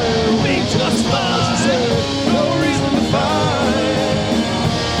 Trying to tell you, be just fine. She said, no reason to fight.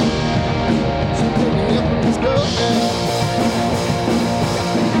 So pick me up and let's go again.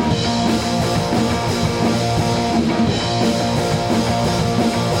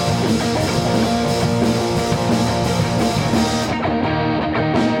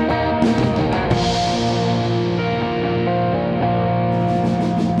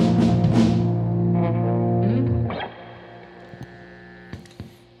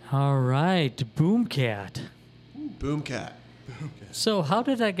 All right, Boomcat. Boomcat. So how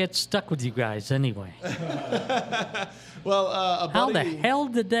did I get stuck with you guys anyway? Well, a How the buddy. hell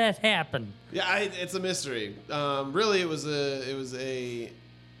did that happen? Yeah, it's a mystery. Really, it was a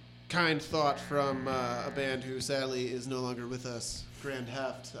kind thought from a band who sadly is no longer with us, Grand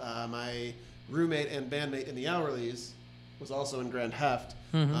Heft. My roommate and bandmate in the Hourlies was also in Grand Heft,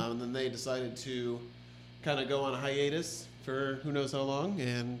 and then they decided to kind of go on a hiatus for who knows how long,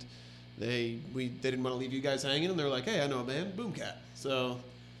 and they didn't want to leave you guys hanging, and they were like, hey, I know a band, Boomcat. So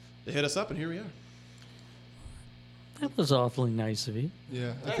they hit us up, and here we are. That was awfully nice of you.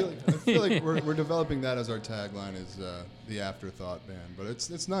 Yeah, I feel like we're developing that as our tagline is the afterthought band, but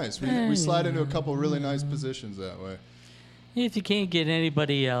it's nice. We slide into a couple really nice positions that way. If you can't get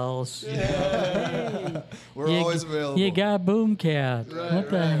anybody else, We're you, always available. you got Boomcat. what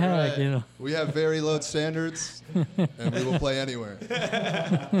the heck, you know? We have very low standards, and we will play anywhere.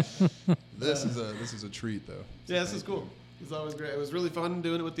 This is a treat, though. Yeah, this is cool. It's always great. It was really fun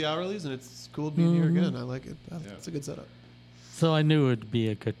doing it with the hourlies, and it's cool being here again. I like it. It's a good setup. So I knew it'd be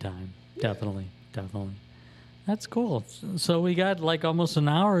a good time. Definitely. That's cool. So we got like almost an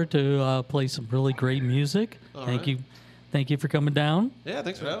hour to play some really great music. Thank you. Thank you for coming down. Yeah,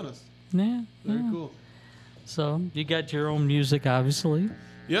 thanks for having us. Yeah. Very cool. So you got your own music, obviously.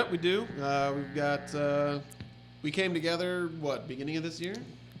 Yep, we do. We've got. We came together. Beginning of this year?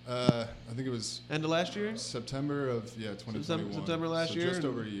 I think it was End of last year? September of 2021. September last so year. Just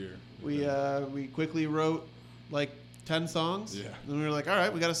over a year. We quickly wrote like 10 songs. Yeah. And we were like, all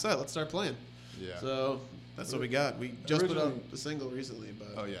right, we got a set. Let's start playing. Yeah. So that's what we got. We just put out Originally- the single recently, but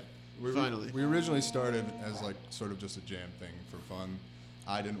Oh yeah. Finally. We originally started as like sort of just a jam thing for fun.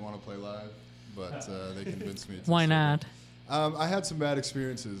 I didn't want to play live, but they convinced me to. Why start. not? I had some bad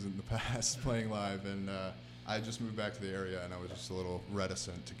experiences in the past playing live, and I just moved back to the area, and I was just a little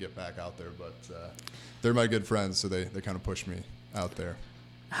reticent to get back out there. But they're my good friends, so they kind of pushed me out there.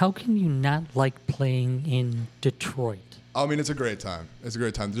 How can you not like playing in Detroit? I mean, it's a great time. It's a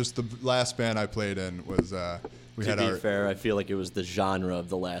great time. Just the last band I played in was we To had be our. fair, I feel like it was the genre of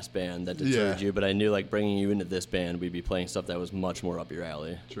the last band that deterred Yeah. you, but I knew like bringing you into this band, we'd be playing stuff that was much more up your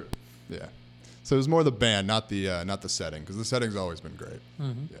alley. True. Yeah. So it was more the band, not the setting, because the setting's always been great.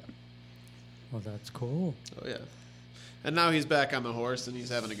 Yeah. Well, that's cool. oh yeah. And now he's back on the horse and he's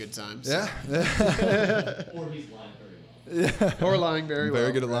having a good time. So. Yeah. Or he's lying very well. Or lying very well.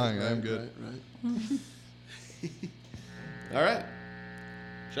 Very good at lying. I am good. Right. All right.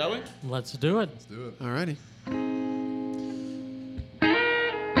 Shall we? Let's do it. Let's do it. All righty.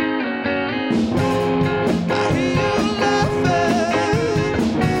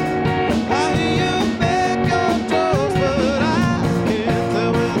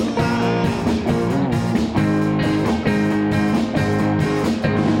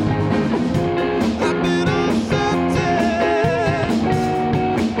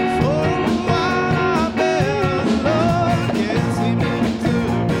 Can't seem to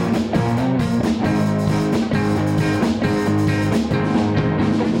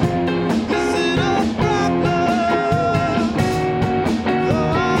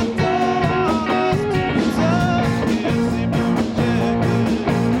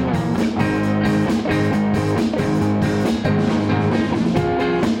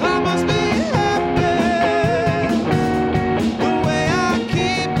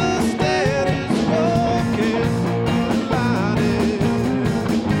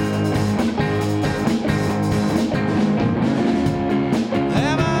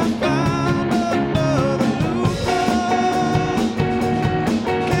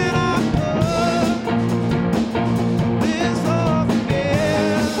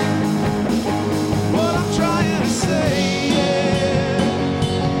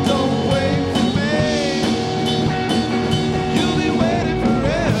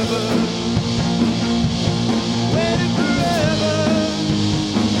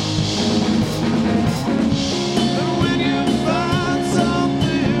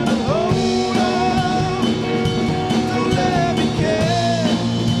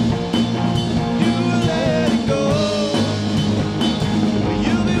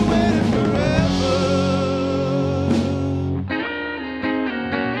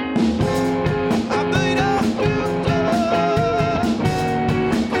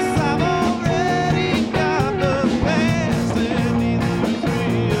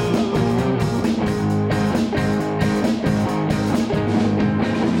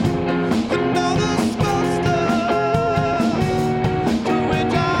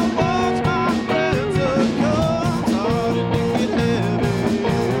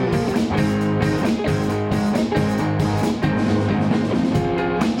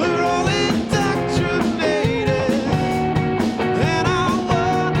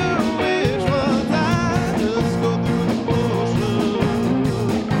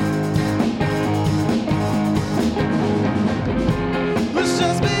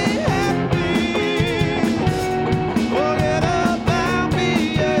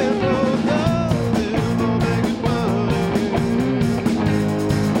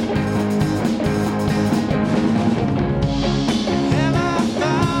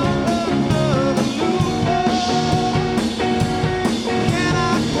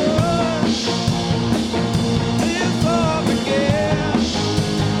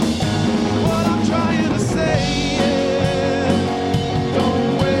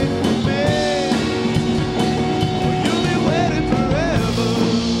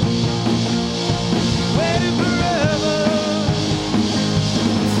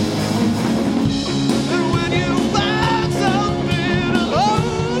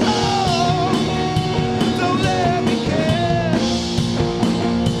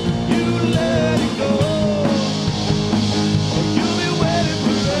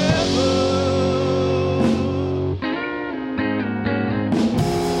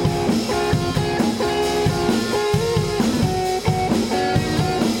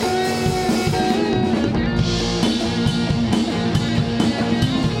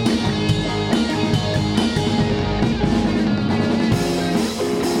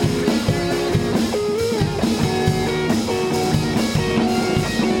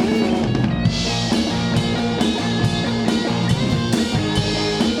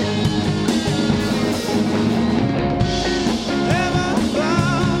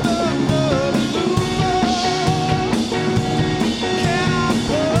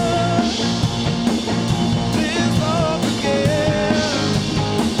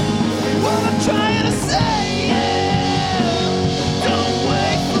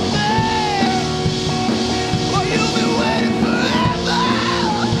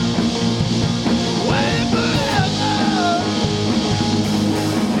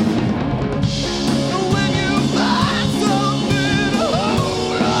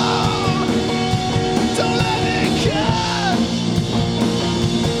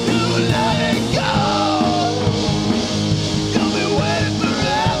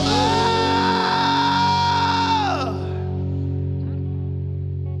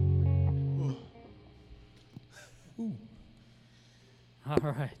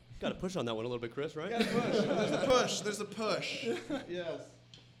All right. Got to push on that one a little bit, Chris, right? There's a push. Yes.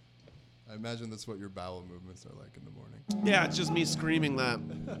 I imagine that's what your bowel movements are like in the morning. Yeah, it's just me screaming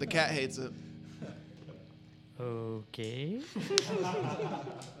that. The cat hates it. Okay.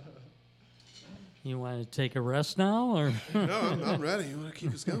 You want to take a rest now, or? No, I'm ready. You want to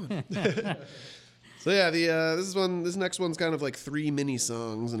keep us going? So yeah, this next one's kind of like 3 mini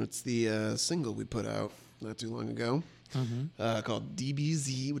songs, and it's the single we put out not too long ago, called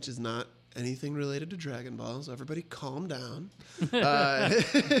DBZ, which is not anything related to Dragon Ball. So everybody, calm down.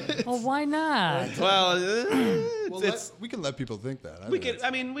 Well, why not? Well, We can let people think that. we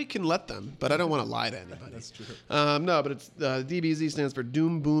can let them, but I don't want to lie to anybody. That's true. No, but it's DBZ stands for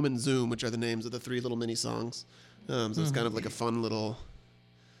Doom, Boom, and Zoom, which are the names of the 3 little mini songs. So it's kind of like a fun little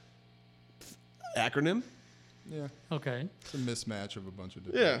acronym. Yeah. Okay. It's a mismatch of a bunch of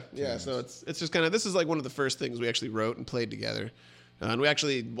different. Yeah. tunes. So it's just kind of, this is like one of the first things we actually wrote and played together. And we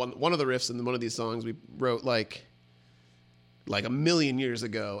actually, one of the riffs in one of these songs we wrote like 1,000,000 years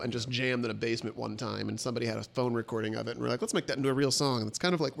ago and just jammed in a basement one time, and somebody had a phone recording of it, and we're like, let's make that into a real song. And it's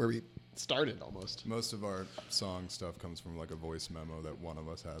kind of like where we started almost. Most of our song stuff comes from like a voice memo that one of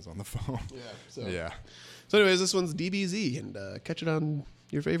us has on the phone. So Yeah. So anyways, this one's DBZ, and catch it on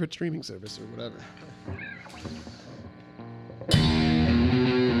your favorite streaming service or whatever. Thank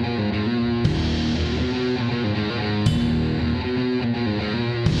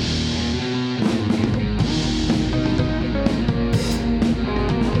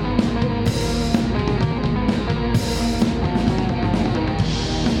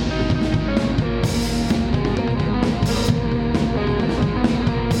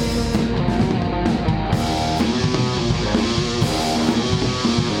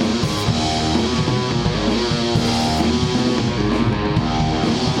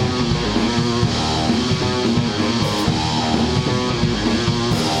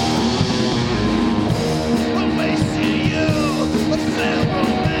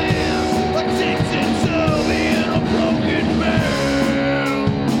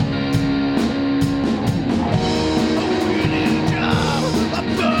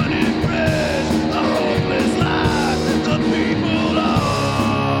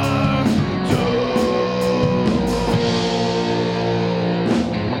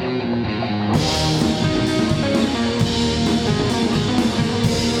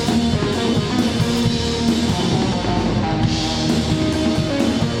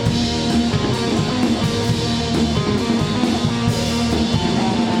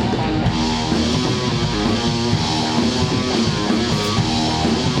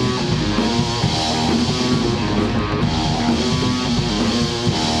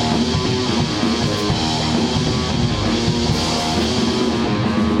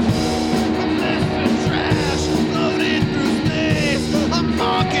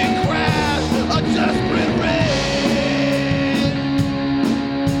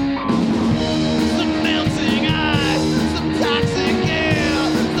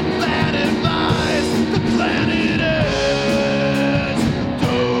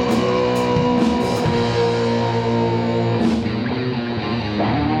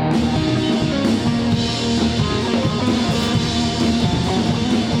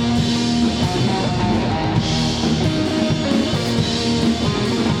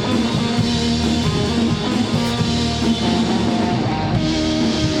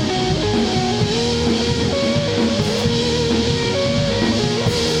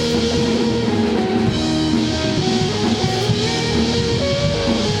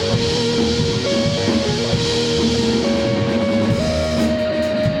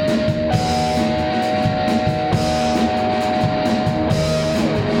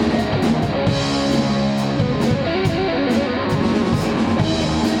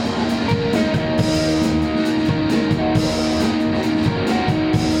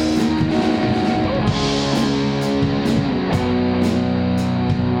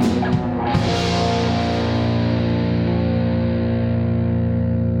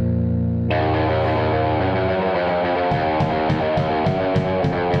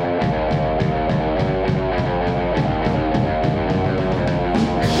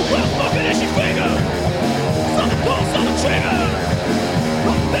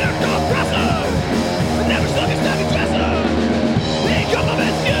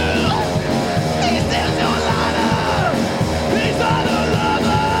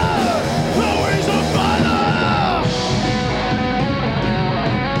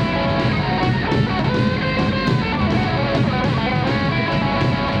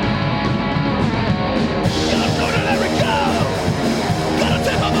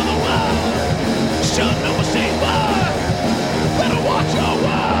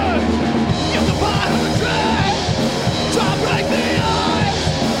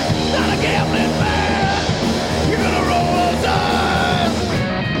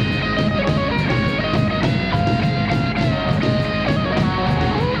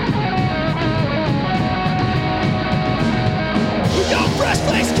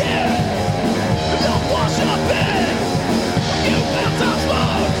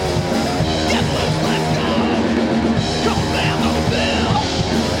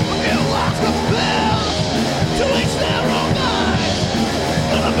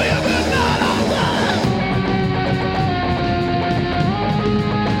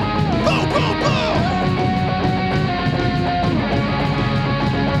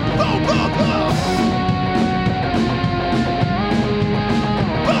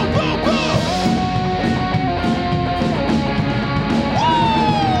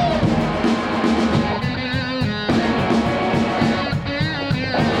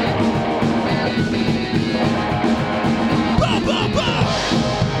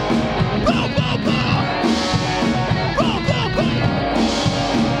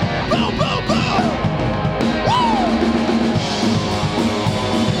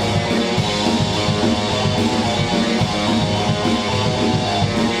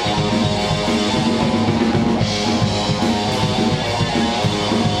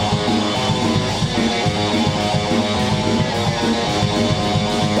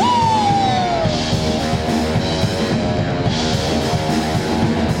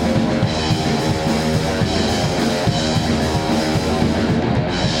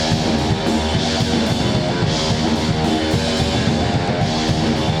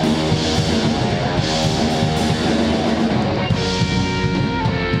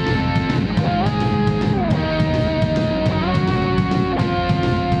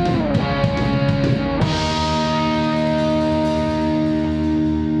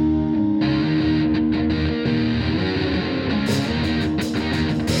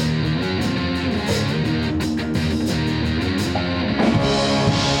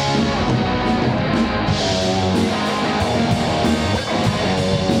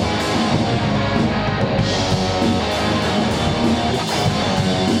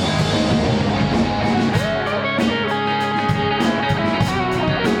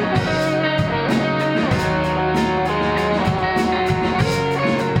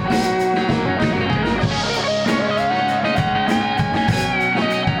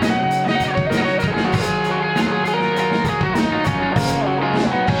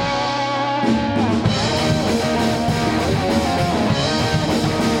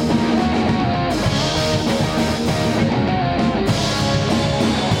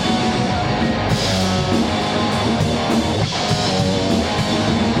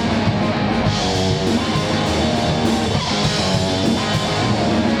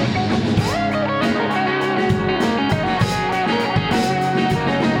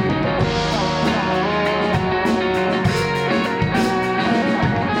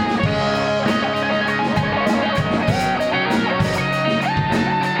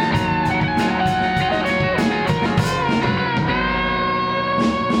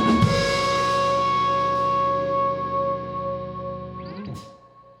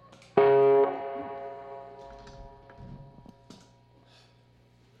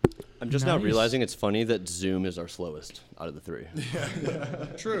I'm just now Nice. realizing it's funny that Zoom is our slowest out of the three.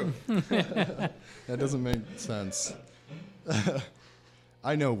 True. That doesn't make sense.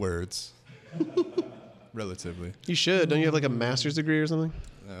 I know words. Relatively. You should. Don't you have like a master's degree or something?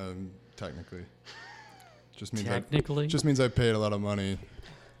 Technically. Just means Technically. just means I paid a lot of money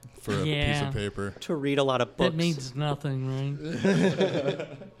for a piece Yeah. of paper. To read a lot of books. That means nothing, right?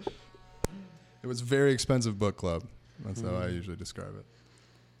 It was a very expensive book club. That's how I usually describe it.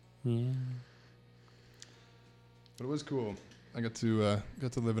 Yeah. But it was cool. I got to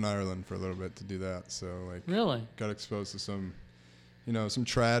live in Ireland for a little bit to do that. So like Really? got exposed to some some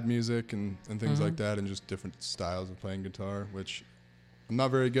trad music and things like that, and just different styles of playing guitar, which I'm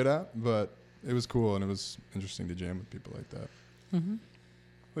not very good at, but it was cool and it was interesting to jam with people like that. Mm-hmm.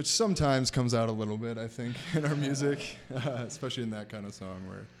 Which sometimes comes out a little bit, I think, in our music, especially in that kind of song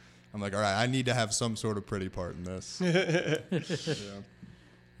where I'm like, all right, I need to have some sort of pretty part in this. Yeah.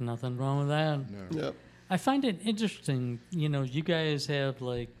 Nothing wrong with that. No. Yep. I find it interesting, you guys have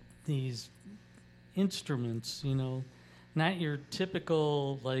like these instruments, not your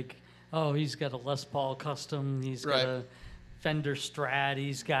typical like, oh, he's got a Les Paul custom, he's got Right. a Fender Strat,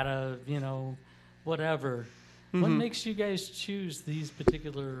 he's got a, whatever. What makes you guys choose these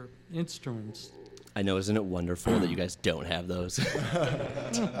particular instruments? I know, isn't it wonderful that you guys don't have those?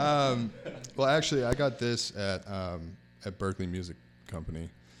 Well, actually, I got this at Berkeley Music Company.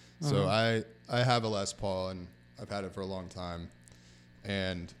 So I have a Les Paul, and I've had it for a long time.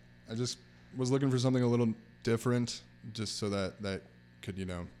 And I just was looking for something a little different, just so that could,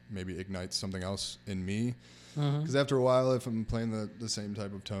 maybe ignite something else in me. Because after a while, if I'm playing the same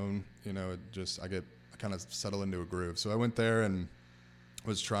type of tone, I kind of settle into a groove. So I went there and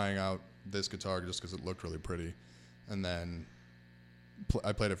was trying out this guitar just because it looked really pretty. And then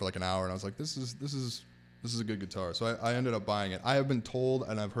I played it for like an hour, and I was like, this is a good guitar. So I ended up buying it. I have been told,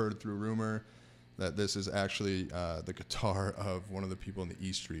 and I've heard through rumor, that this is actually the guitar of one of the people in the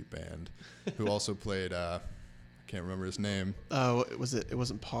E Street Band, who also played. I can't remember his name. Oh, was it? It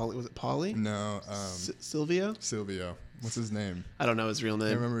wasn't Paulie. Was it Paulie? No, Silvio? Silvio. What's his name? I don't know his real I can't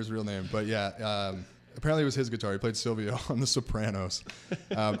name. remember his real name, but yeah. Apparently, it was his guitar. He played Silvio on The Sopranos.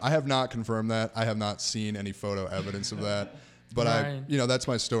 I have not confirmed that. I have not seen any photo evidence of that. But Right. that's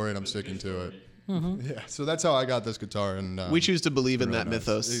my story, and I'm sticking to it. Yeah, so that's how I got this guitar, and We choose to believe in really that nice.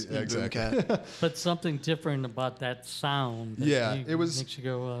 mythos. Yeah, in exactly. Boomcat. But something different about that sound. That Yeah, it was- makes you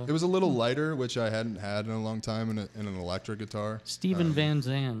go. it was a little lighter, which I hadn't had in a long time in an electric guitar. Stephen Van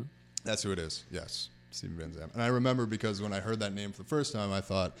Zandt. That's who it is. Yes, Stephen Van Zandt. And I remember because when I heard that name for the first time, I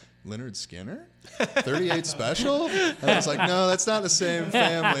thought, Leonard Skinner, 38 Special. And I was like, no, that's not the same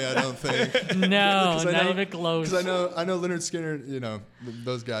family. I don't think. No, 'Cause I not know- even close. Because I know Leonard Skinner.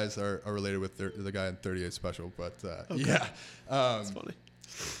 Those guys are related with the guy in 38 Special. But yeah, That's funny.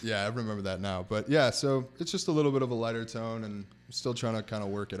 yeah, I remember that now. But yeah, so it's just a little bit of a lighter tone, and I'm still trying to kind of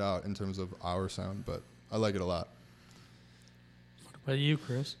work it out in terms of our sound. But I like it a lot. What about you,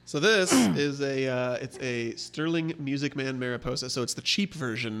 Chris? So this is it's a Sterling Music Man Mariposa. So it's the cheap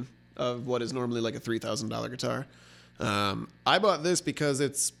version of what is normally like a $3,000 guitar. I bought this because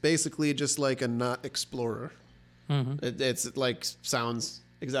it's basically just like a Nut Explorer. It's like sounds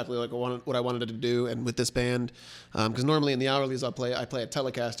exactly like what I wanted it to do. And with this band, because normally in the hourlies I play a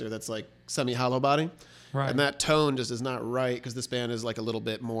Telecaster that's like semi-hollow body. Right. And that tone just is not right because this band is like a little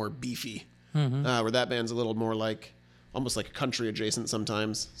bit more beefy. Where that band's a little more like almost like country adjacent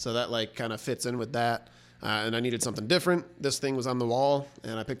sometimes. So that like kind of fits in with that. And I needed something different. This thing was on the wall,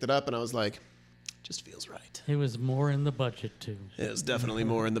 and I picked it up, and I was like, just feels right. It was more in the budget too. It was definitely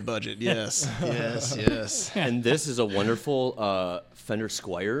more in the budget. Yes, yes. And this is a wonderful Fender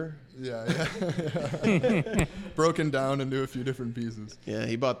Squier. Yeah. Broken down into a few different pieces. Yeah,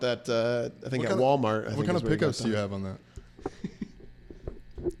 he bought that, I think, What at kind of- Walmart. What kind of pickups do you have on that?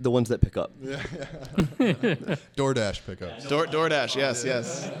 The ones that pick up. DoorDash pickups. DoorDash,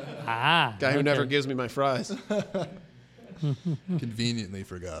 yes. Ah, Guy who never okay. gives me my fries. Conveniently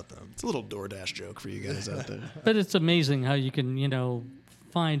forgot them. It's a little DoorDash joke for you guys out there. But it's amazing how you can,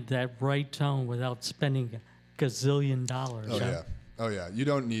 find that right tone without spending a gazillion dollars. Oh yeah. You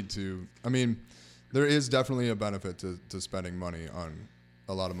don't need to. I mean, there is definitely a benefit to spending money on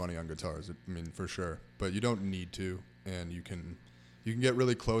a lot of money on guitars. I mean, for sure. But you don't need to, and you can get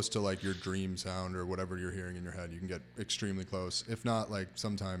really close to like your dream sound or whatever you're hearing in your head. You can get extremely close, if not like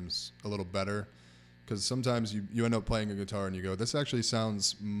sometimes a little better. Because sometimes you end up playing a guitar and you go, this actually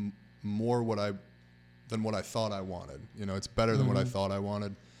sounds more than what I thought I wanted. It's better than what I thought I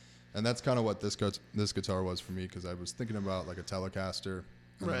wanted. And that's kind of what this guitar was for me, because I was thinking about like a Telecaster,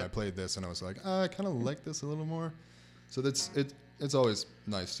 and then I played this and I was like, I kind of like this a little more. So it's always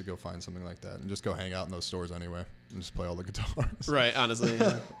nice to go find something like that and just go hang out in those stores anyway and just play all the guitars. Right, honestly.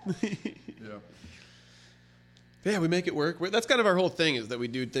 Yeah. Yeah. Yeah, we make it work. That's kind of our whole thing, is that we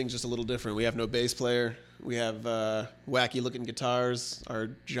do things just a little different. We have no bass player. We have wacky-looking guitars. Our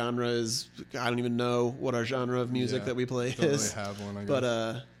genre is, I don't even know what our genre of music Yeah, that we play don't is. really have one, I guess.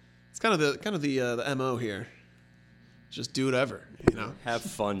 But it's kind of the MO here. Just do whatever, you know. Have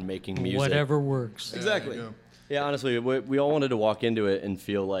fun making music. Whatever works. Exactly. There you go. Yeah, honestly, we all wanted to walk into it and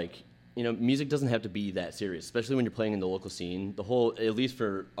feel like, music doesn't have to be that serious, especially when you're playing in the local scene. The whole, at least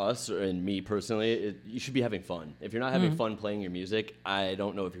for us and me personally, you should be having fun. If you're not having fun playing your music, I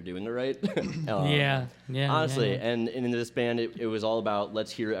don't know if you're doing it right. Yeah. Honestly, yeah. and in this band, it was all about,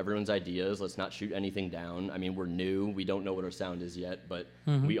 let's hear everyone's ideas. Let's not shoot anything down. I mean, we're new. We don't know what our sound is yet, but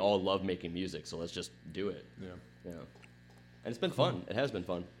we all love making music, so let's just do it. Yeah. And it's been fun. It has been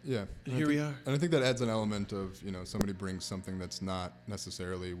fun. Yeah. And Here we are. And I think that adds an element of, somebody brings something that's not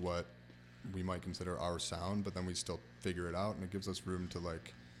necessarily what we might consider our sound, but then we still figure it out, and it gives us room to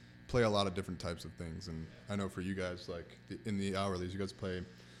play a lot of different types of things. And I know for you guys, in the hourlies, you guys play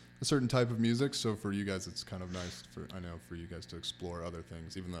a certain type of music, so for you guys it's kind of nice for you guys to explore other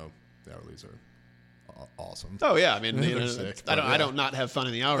things, even though the hourlies are awesome. Oh yeah, I mean, They're sick, I but I don't not have fun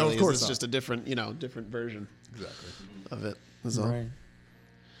in the hourlies. of course it's not. just a different version Exactly. of it. That's all. Right.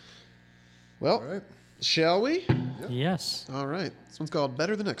 Well, All right. shall we? Yes. All right. This one's called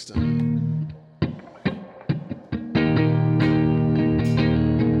Better the Next Time.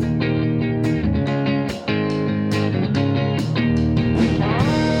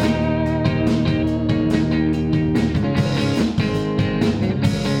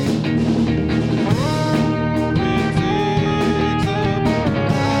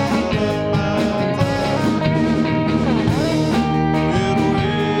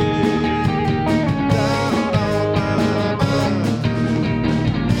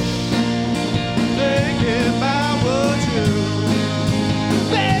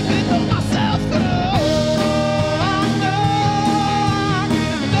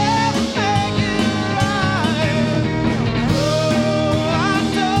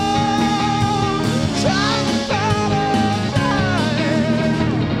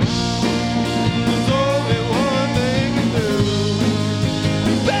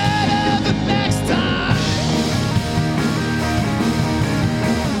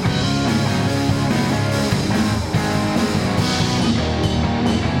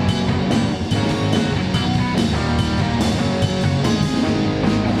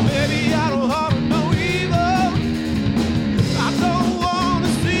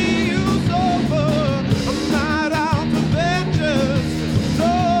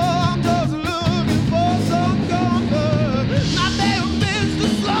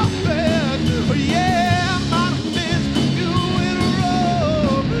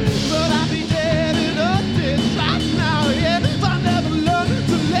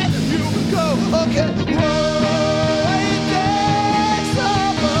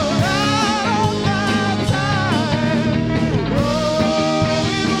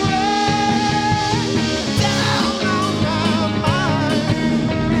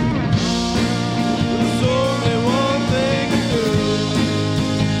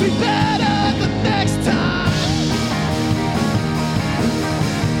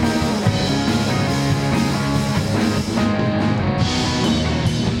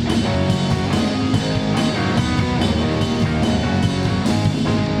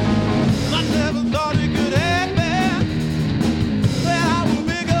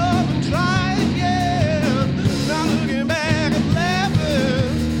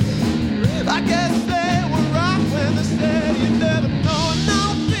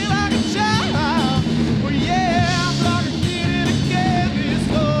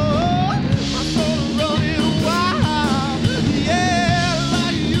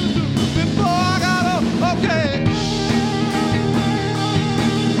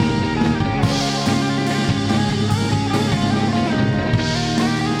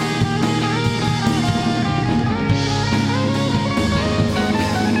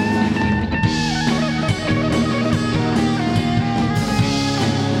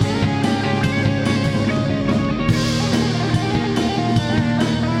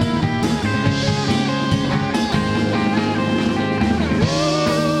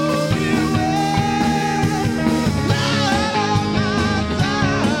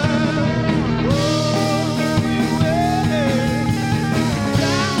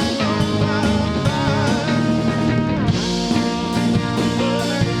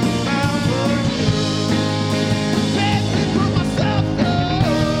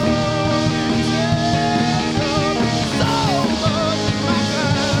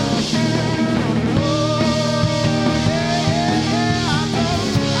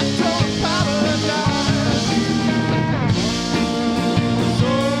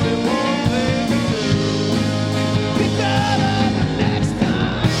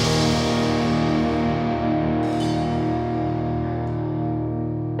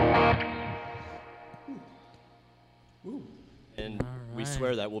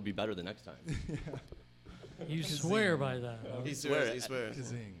 swear that will be better the next time. You swear by that. He swear swears. it. He swears.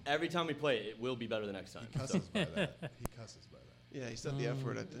 Kazing. Every time we play it, it will be better the next time. He cusses by that. He cusses by that. Yeah, he said the F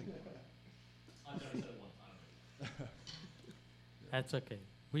word, I think. That's okay.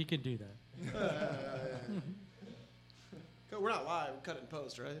 We can do that. We're not live. We're cut it in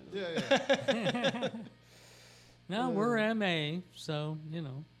post, right? Yeah. No, we're MA, so, you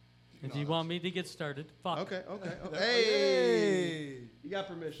know. If you want me to get started, fuck. Okay. Hey! You got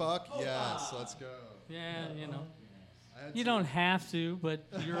permission. Fuck yes. Let's go. Yeah, you know. I had You to- don't have to, but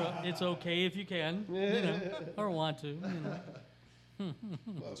it's okay if you can, you know, or want to, you know.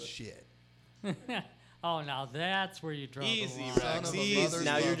 Oh, shit. Oh, now that's where you draw Easy, the line. Rex. Son of a Easy. mother's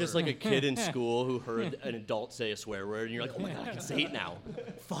Now you're just lover. like a kid in school who heard an adult say a swear word, and you're like, oh my god, I can say it now.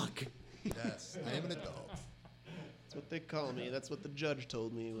 Fuck. Yes, I am an adult. That's what they call me. That's what the judge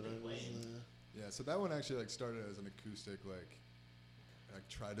told me when I was. Yeah, so that one actually like started as an acoustic, like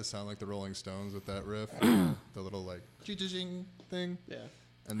tried to sound like the Rolling Stones with that riff, the little like ching thing. Yeah.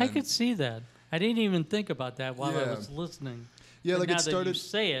 And I then, could see that. I didn't even think about that while I Yeah. was listening. Yeah, But like now it that you started.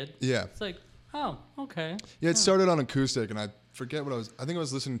 say it, Yeah, it's like, oh, okay. yeah, it started on acoustic, and I forget what I was. I think I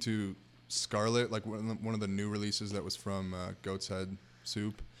was listening to Scarlet, like one of the new releases that was from Goat's Head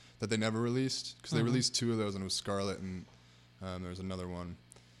Soup that they never released because they released two of those, and it was Scarlet and there was another one.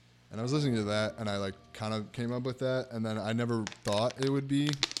 And I was listening to that, and I like kind of came up with that, and then I never thought it would be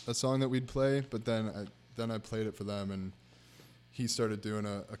a song that we'd play, but then I played it for them, and he started doing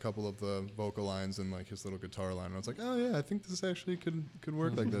a couple of the vocal lines and like his little guitar line, and I was like, oh yeah, I think this actually could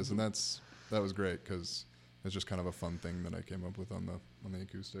work like this, and that was great because it's just kind of a fun thing that I came up with on the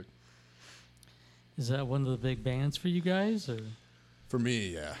acoustic. Is that one of the big bands for you guys, or? For me,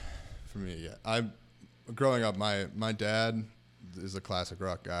 yeah. I'm growing up. My dad is a classic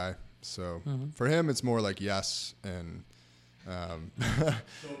rock guy, so for him it's more like Yes and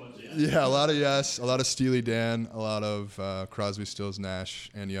yeah, a lot of Yes, a lot of Steely Dan, a lot of Crosby, Stills, Nash,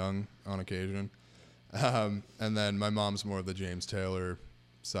 and Young on occasion, and then my mom's more of the James Taylor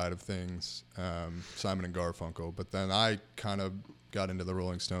side of things, Simon and Garfunkel. But then I kind of got into the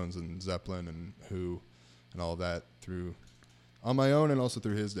Rolling Stones and Zeppelin and Who and all that through on my own and also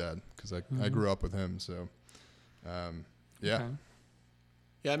through his dad because I grew up with him. So yeah. Okay.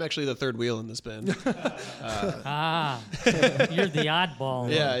 Yeah, I'm actually the third wheel in this band. You're the oddball.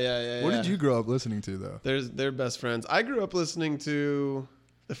 Yeah. What did you grow up listening to though? They're best friends. I grew up listening to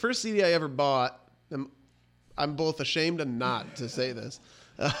the first CD I ever bought. I'm both ashamed and not to say this.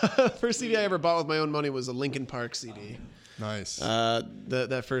 First CD I ever bought with my own money was a Linkin Park CD. Nice.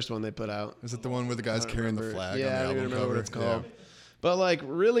 That first one they put out. Is it the one where the guy's carrying the flag Yeah, on I the don't even album remember cover? what it's called. But like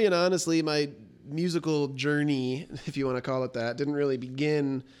really and honestly, my musical journey, if you want to call it that, didn't really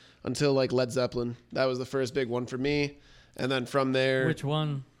begin until like Led Zeppelin. That was the first big one for me. And then from there, Which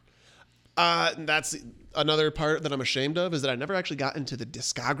one? that's another part that I'm ashamed of is that I never actually got into the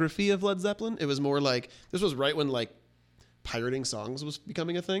discography of Led Zeppelin. It was more like this was right when like pirating songs was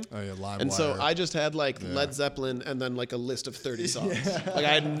becoming a thing. Oh yeah, LimeWire. And so I just had like Led Zeppelin and then like a list of 30 songs. Like I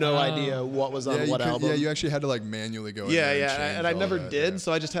had no idea what was on what album. Yeah, you actually had to like manually go in Yeah, there yeah, change and I all never that, did, yeah.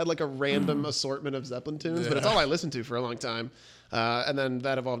 so I just had like a random assortment of Zeppelin tunes, but it's all I listened to for a long time. And then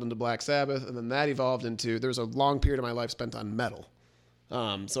that evolved into Black Sabbath, and then that evolved into, there was a long period of my life spent on metal.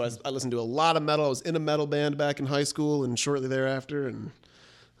 So I listened to a lot of metal. I was in a metal band back in high school and shortly thereafter, and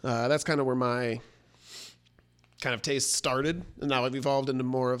that's kind of where my kind of taste started. And now I've evolved into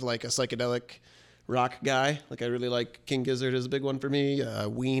more of like a psychedelic rock guy. Like I really like King Gizzard is a big one for me.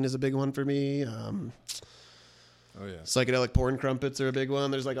 Ween is a big one for me. Oh yeah. Psychedelic porn crumpets are a big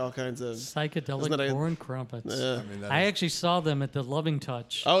one. There's like all kinds of Psychedelic Isn't that a- corn crumpets. Yeah. I mean, that I is- actually saw them at the Loving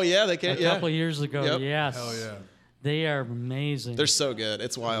Touch Oh yeah, they a can't. couple Yeah, years ago. Yep. Yes. Hell yeah. They are amazing. they're so good.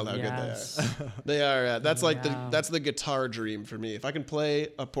 It's wild how Yes. good they are. They are. That's like Yeah. that's the guitar dream for me. If I can play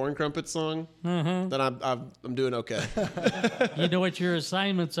a porn crumpet song, then I'm doing okay. You know what your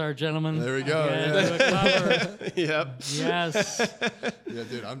assignments are, gentlemen. There we go, Yeah, yeah. do a cover. Yep. Yes. Yeah,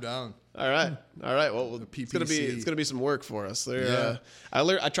 dude, I'm down. All right. Well, it's PPC. gonna be some work for us. Yeah.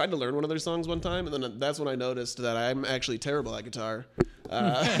 I tried to learn one of their songs one time, and then that's when I noticed that I'm actually terrible at guitar.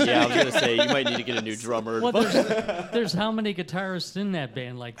 Yeah, I was gonna say you might need to get a new drummer. Well, there's how many guitarists in that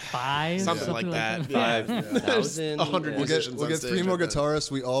band? Like 5? Something like that. 5,000. 100 We'll musicians get on stage, three more I bet. guitarists.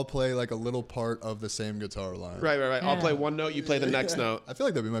 We all play like a little part of the same guitar line. Right. I'll Yeah. play one note. You play the next note. I feel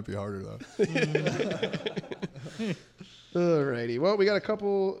like that might be harder though. Alrighty. Well, we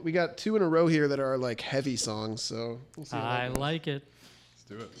got 2 in a row here that are like heavy songs. So we'll see. how that I goes. like it. Let's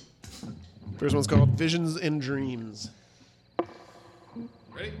do it. First one's called Visions and Dreams.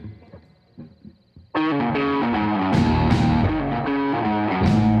 Ready?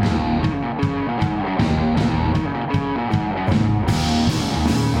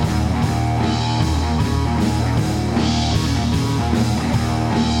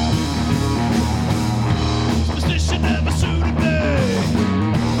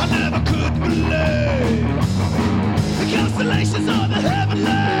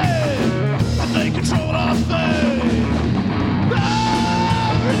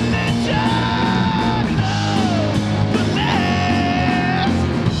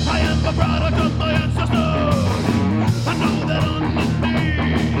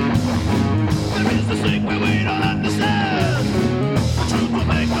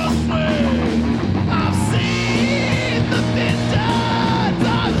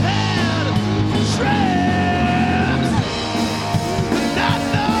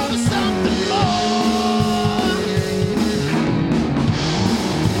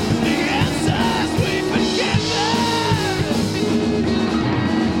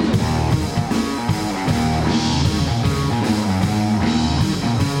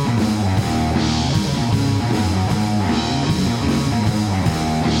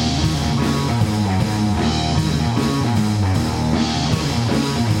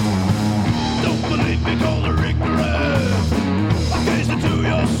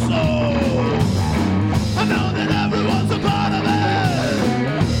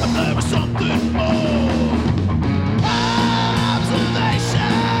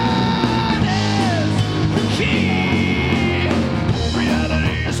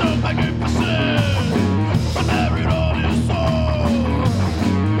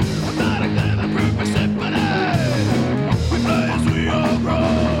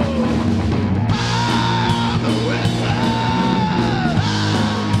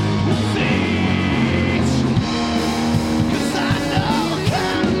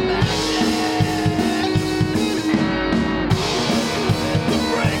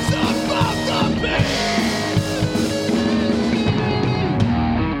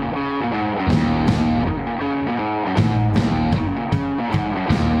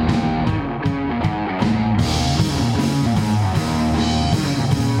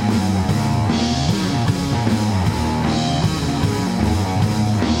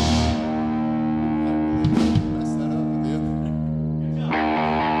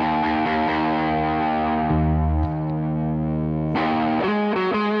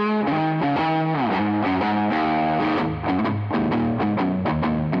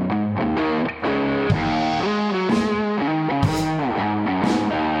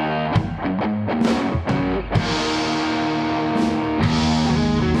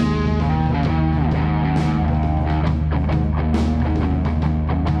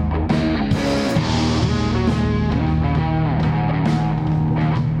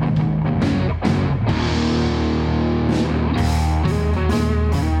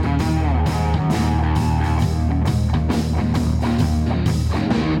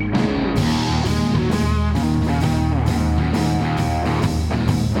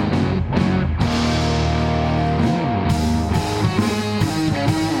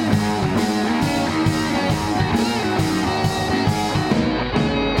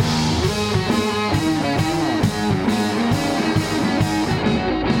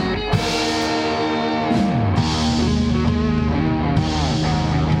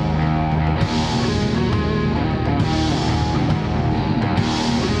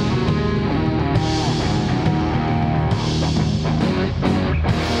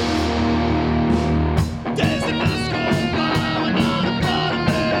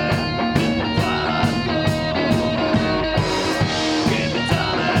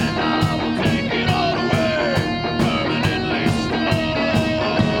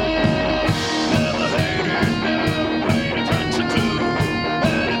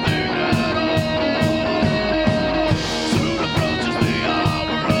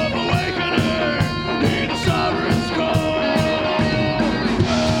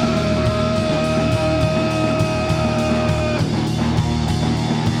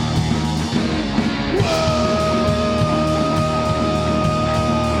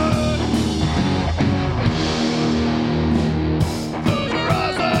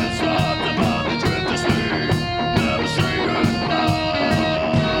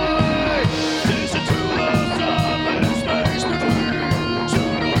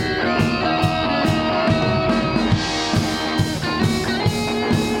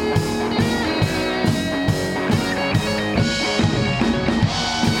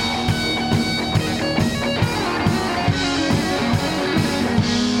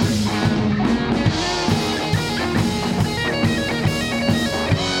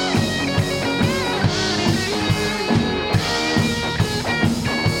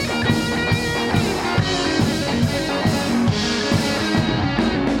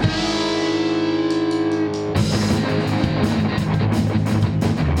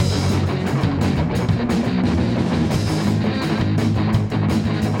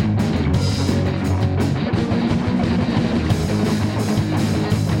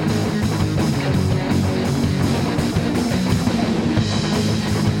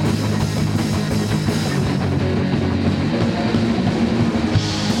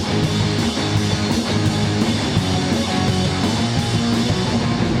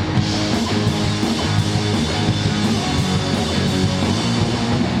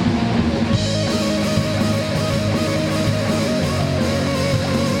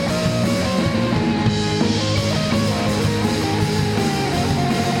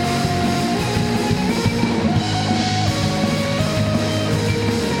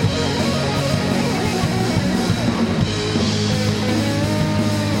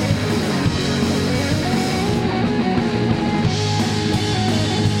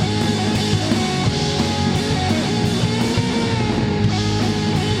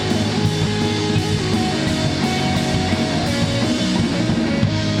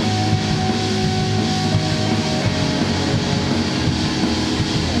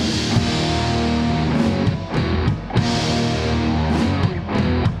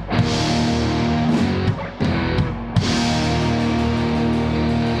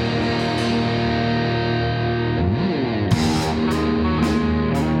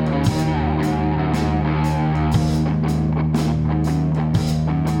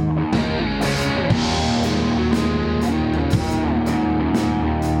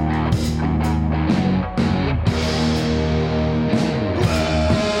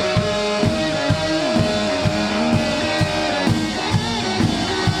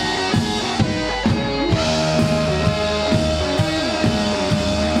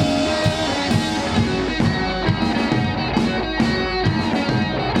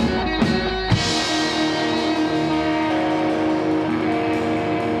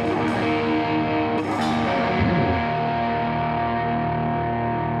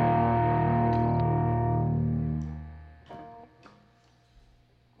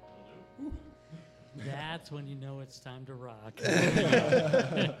 That's when you know it's time to rock.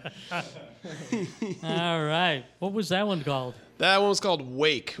 All right. What was that one called? That one was called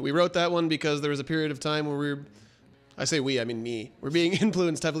Wake. We wrote that one because there was a period of time where I say we, I mean me, we're being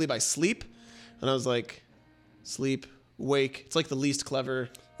influenced heavily by Sleep. And I was like, Sleep, Wake. It's like the least clever,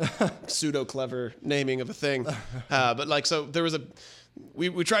 pseudo clever naming of a thing. But like, so there was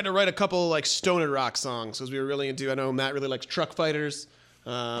we tried to write a couple like stoner rock songs because we were really into, I know Matt really likes Truck Fighters.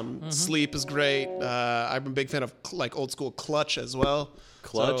 Sleep is great. I'm a big fan of like old school Clutch as well.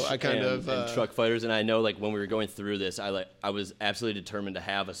 Clutch So I kind of and Truck Fighters, and I know like when we were going through this, I was absolutely determined to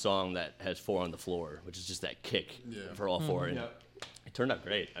have a song that has 4 on the floor, which is just that kick for all 4, and it turned out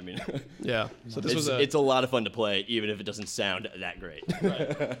great. I mean, yeah. So this it's a lot of fun to play, even if it doesn't sound that great.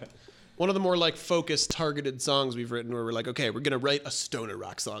 one of the more like focused, targeted songs we've written, where we're like, okay, we're gonna write a stoner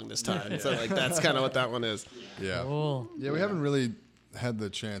rock song this time. So like that's kind of what that one is. Yeah. Cool. Yeah, we haven't really had the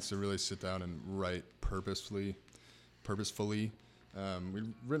chance to really sit down and write purposefully. We've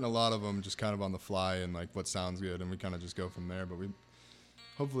written a lot of them just kind of on the fly and like what sounds good, and we kind of just go from there. But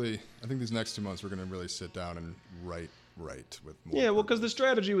hopefully, I think these next 2 months we're going to really sit down and write with more. Yeah, well, because the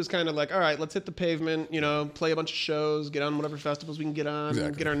strategy was kind of like, all right, let's hit the pavement, play a bunch of shows, get on whatever festivals we can get on,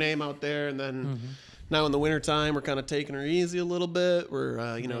 Exactly. get our name out there, and then now in the wintertime, we're kind of taking her easy a little bit.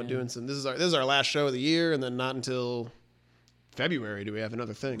 We're doing some. This is our last show of the year, and then not until February do we have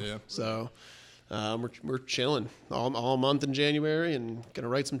another thing. Yeah. So we're chilling all month in January and gonna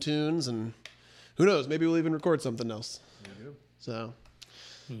write some tunes, and who knows, maybe we'll even record something else. So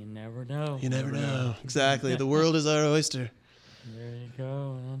You never know. you never know. Exactly. The world is our oyster. There you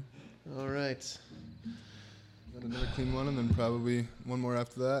go, man. All right. Got another clean one, and then probably one more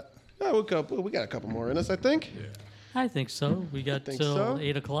after that. Yeah, we got a couple more in us, I think. Yeah. I think so. We got think till so?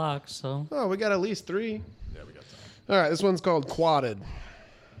 8 o'clock, so. Oh, we got at least 3. Yeah, we got time. All right, this one's called Quadded.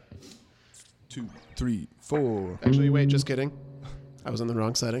 2, 3, 4. Actually, wait, just kidding. I was in the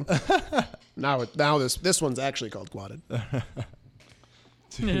wrong setting. now this one's actually called Quadded.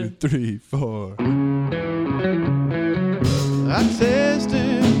 2, 3, 4. I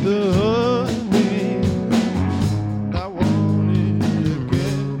tasted the honey. I want it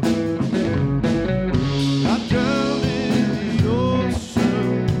again. I drowned in the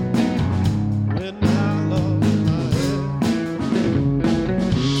ocean when I lost my head.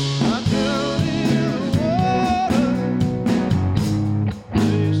 I drowned in the water,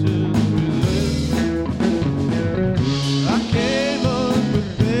 places within. I came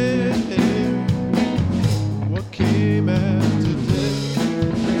unprepared. What came after death?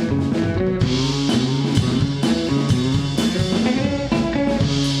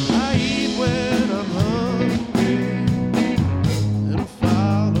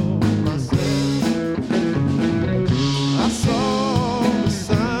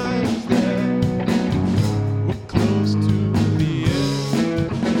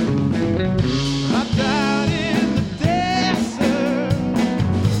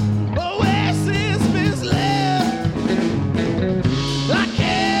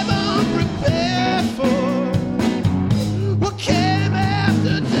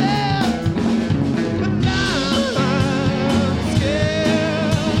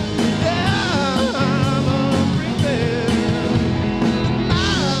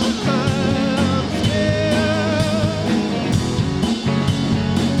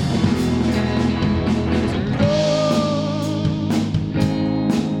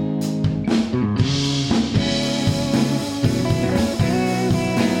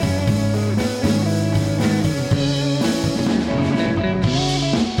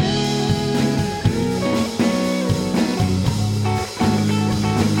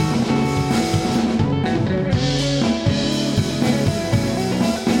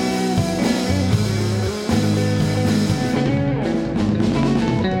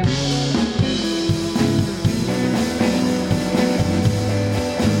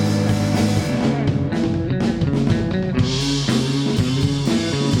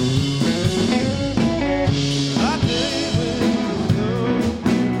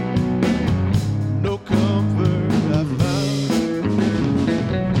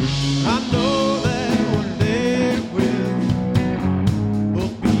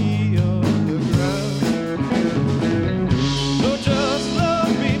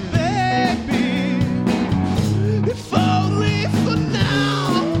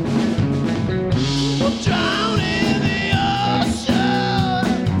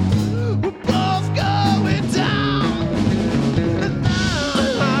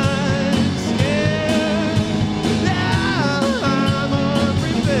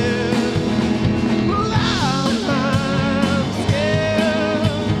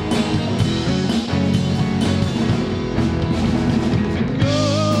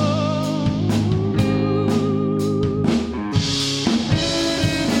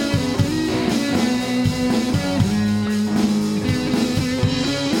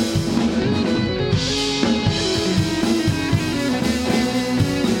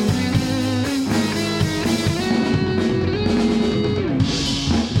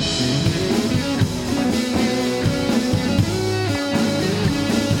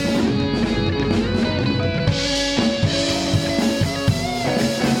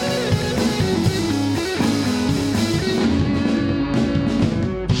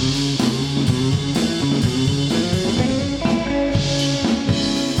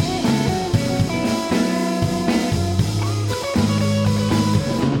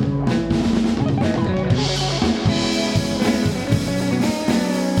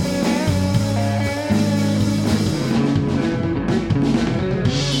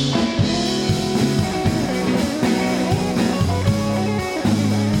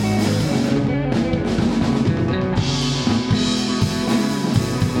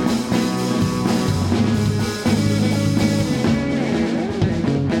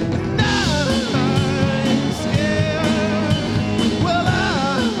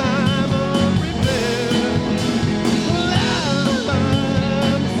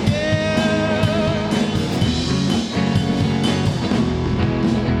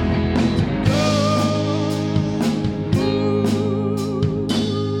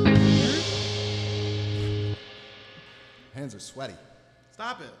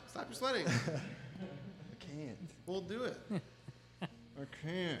 Stop it. Stop your sweating. I can't. We'll do it. I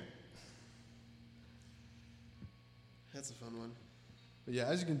can't. That's a fun one. But yeah,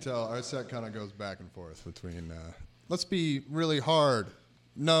 as you can tell, our set kind of goes back and forth between let's be really hard.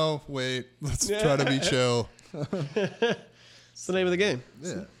 No, wait. Let's try to be chill. It's the name of the game.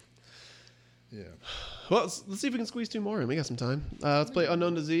 Yeah. Yeah. Well, let's see if we can squeeze 2 more in. We got some time. Let's play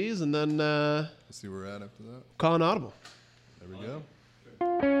Unknown Disease and then Let's see where we're at after that. call an audible. There we go.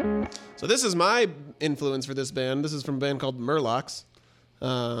 So this is my influence for this band. This is from a band called Murlocs,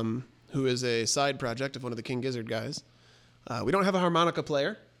 who is a side project of one of the King Gizzard guys. We don't have a harmonica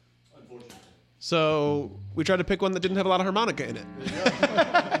player. Unfortunately. So we tried to pick one that didn't have a lot of harmonica in it.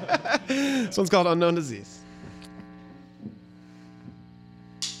 This one's called Unknown Disease.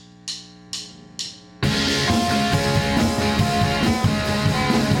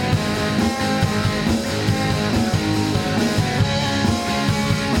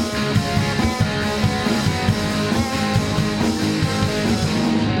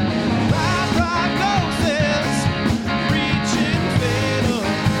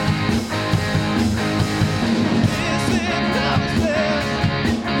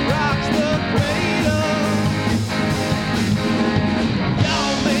 Rocks the cradle.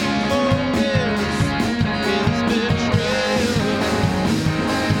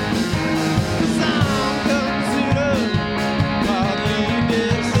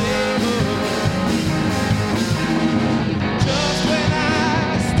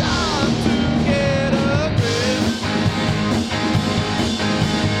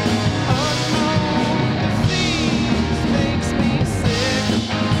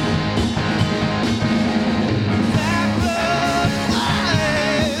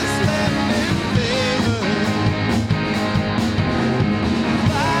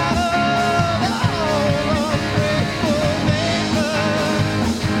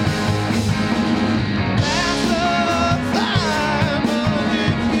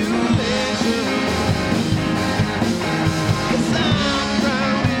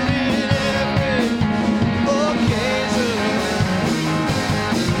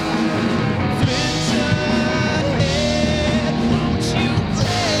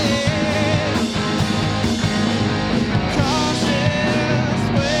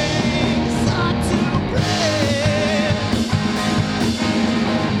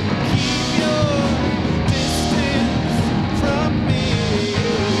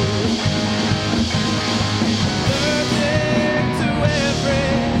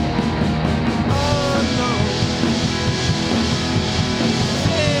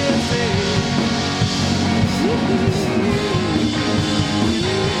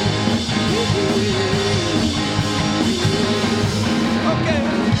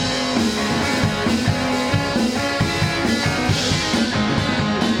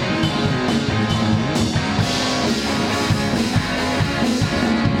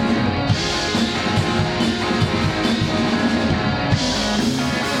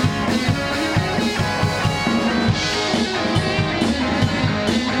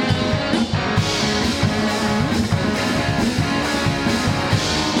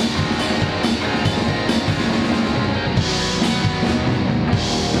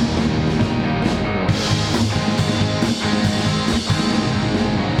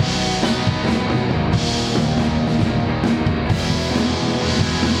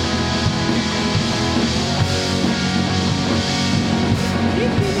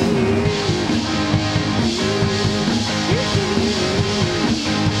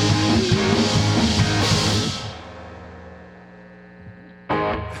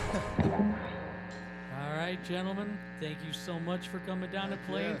 gentlemen, thank you so much for coming down and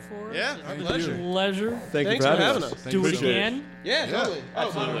playing for us. Yeah, It's our been pleasure. a pleasure. Thanks for having us. Do it Appreciate it. again. Yeah, Yeah. totally.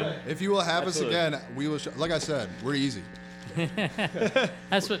 Absolutely. Oh, If you will have Absolutely. us again, we will. Like I said, we're easy.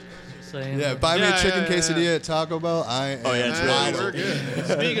 That's what you're saying. Yeah, buy me Yeah, a chicken yeah, quesadilla yeah. at Taco Bell. I am Oh, yeah, it's really wide we're open. good.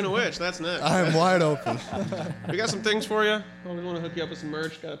 Speaking of which, that's next. I am wide open. We got some things for you. Oh, we want to hook you up with some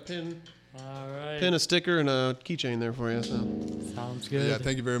merch. Got a pin, All right. a sticker, and a keychain there for you. So Sounds good. Yeah,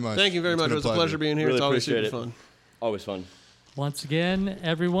 thank you very much. thank you very It's much. been It was a pleasure being here. Really It's always appreciate super it. fun. Always fun. Once again,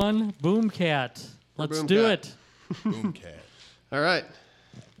 everyone, Boomcat. Let's do Boomcat. it. Boomcat. All right.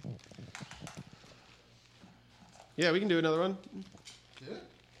 Yeah, we can do another one.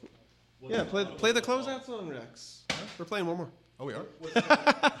 Yeah, play the closeout song, Rex. We're playing one more. Oh, we are. What's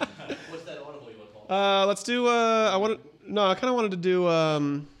that audible you want to call? Let's do. I kind of wanted to do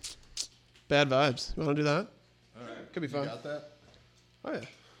Bad Vibes. You want to do that? All right. Could be fun. You got that? Oh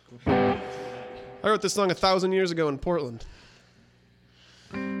yeah. I wrote this song 1,000 years ago in Portland.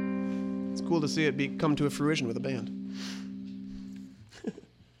 It's cool to see it come to a fruition with a band.